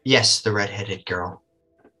trouble. Yes, the redheaded girl.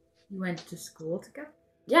 You went to school together?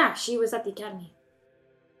 Yeah, she was at the academy.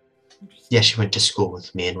 Yeah, she went to school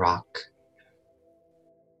with me and Rock.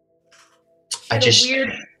 Had a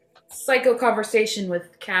weird psycho conversation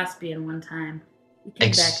with Caspian one time. He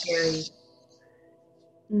came back very.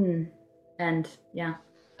 And yeah.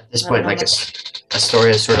 At this point, like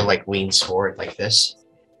Astoria sort of like leans forward like this.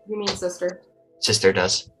 You mean sister? Sister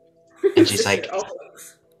does. And she's like,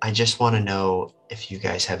 I just want to know if you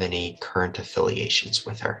guys have any current affiliations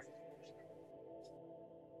with her.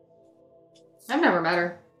 I've never met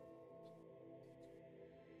her.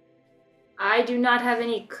 I do not have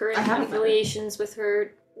any current I haven't met her. affiliations with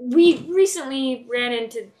her. We recently ran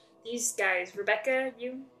into these guys. Rebecca,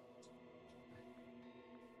 you?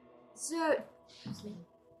 So,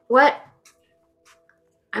 what?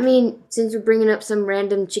 I mean, since we're bringing up some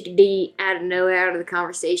random chickadee out of nowhere, out of the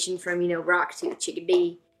conversation from, Rock to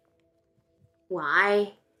chickadee,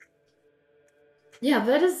 why? Yeah,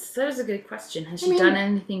 that is a good question. Has I she mean- done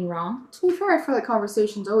anything wrong? To be fair, I feel like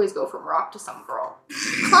conversations always go from rock to some girl.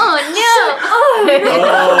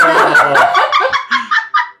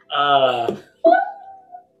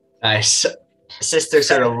 Nice. Sister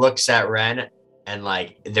sort of looks at Ren, and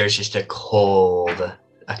like there's just a coldness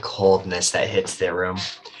that hits their room.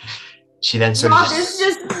 She then sort Rock of is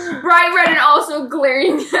just bright red and also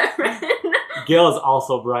glaring at Ren. Gil is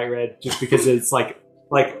also bright red, just because it's like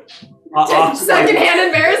Secondhand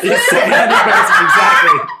embarrassment. Secondhand embarrassment,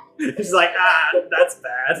 exactly. She's like, that's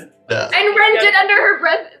bad. And Ren did under her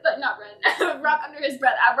breath, but not Ren. Rock under his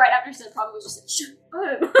breath right after she said probably just said, shut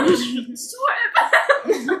up.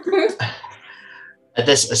 Shut up. At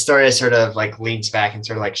this, Astoria sort of like leans back and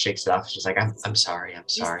sort of like shakes it off. She's like, I'm sorry.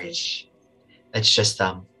 It's just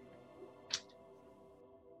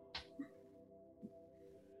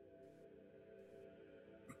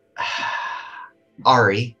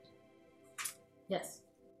Ari. Yes.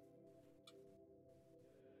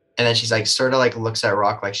 And then she's like, sort of like looks at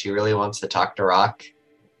Rock like she really wants to talk to Rock.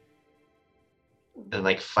 And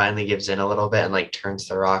like finally gives in a little bit and like turns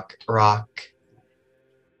to Rock. Rock,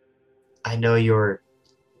 I know you're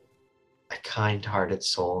a kind-hearted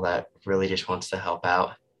soul that really just wants to help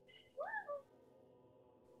out.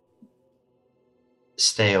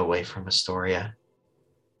 Stay away from Astoria.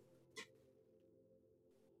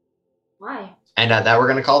 Why? And that we're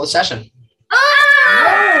going to call the session.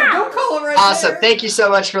 No, don't call him right Awesome. there. Thank you so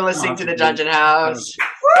much for listening to the Dungeon House.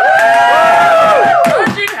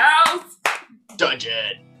 Dungeon house.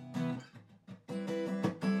 Dungeon.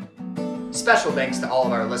 Special thanks to all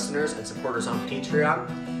of our listeners and supporters on Patreon.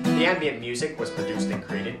 The ambient music was produced and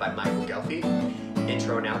created by Michael Gelfi.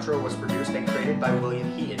 Intro and outro was produced and created by William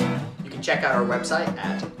Heaton. You can check out our website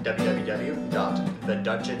at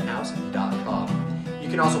www.thedungeonhouse.com. You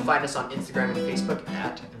can also find us on Instagram and Facebook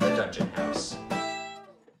at The Dungeon House.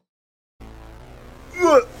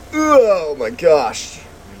 Oh my gosh.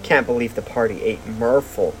 I can't believe the party ate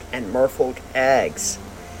merfolk and merfolk eggs.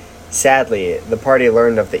 Sadly, the party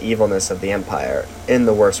learned of the evilness of the Empire in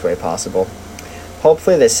the worst way possible.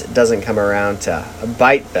 Hopefully this doesn't come around to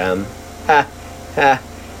bite them.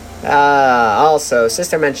 Also,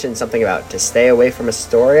 Sister mentioned something about to stay away from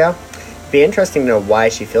Astoria. It'd be interesting to know why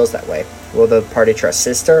she feels that way. Will the party trust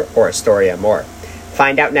Sister or Astoria more?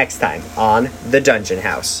 Find out next time on The Dungeon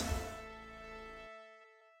House.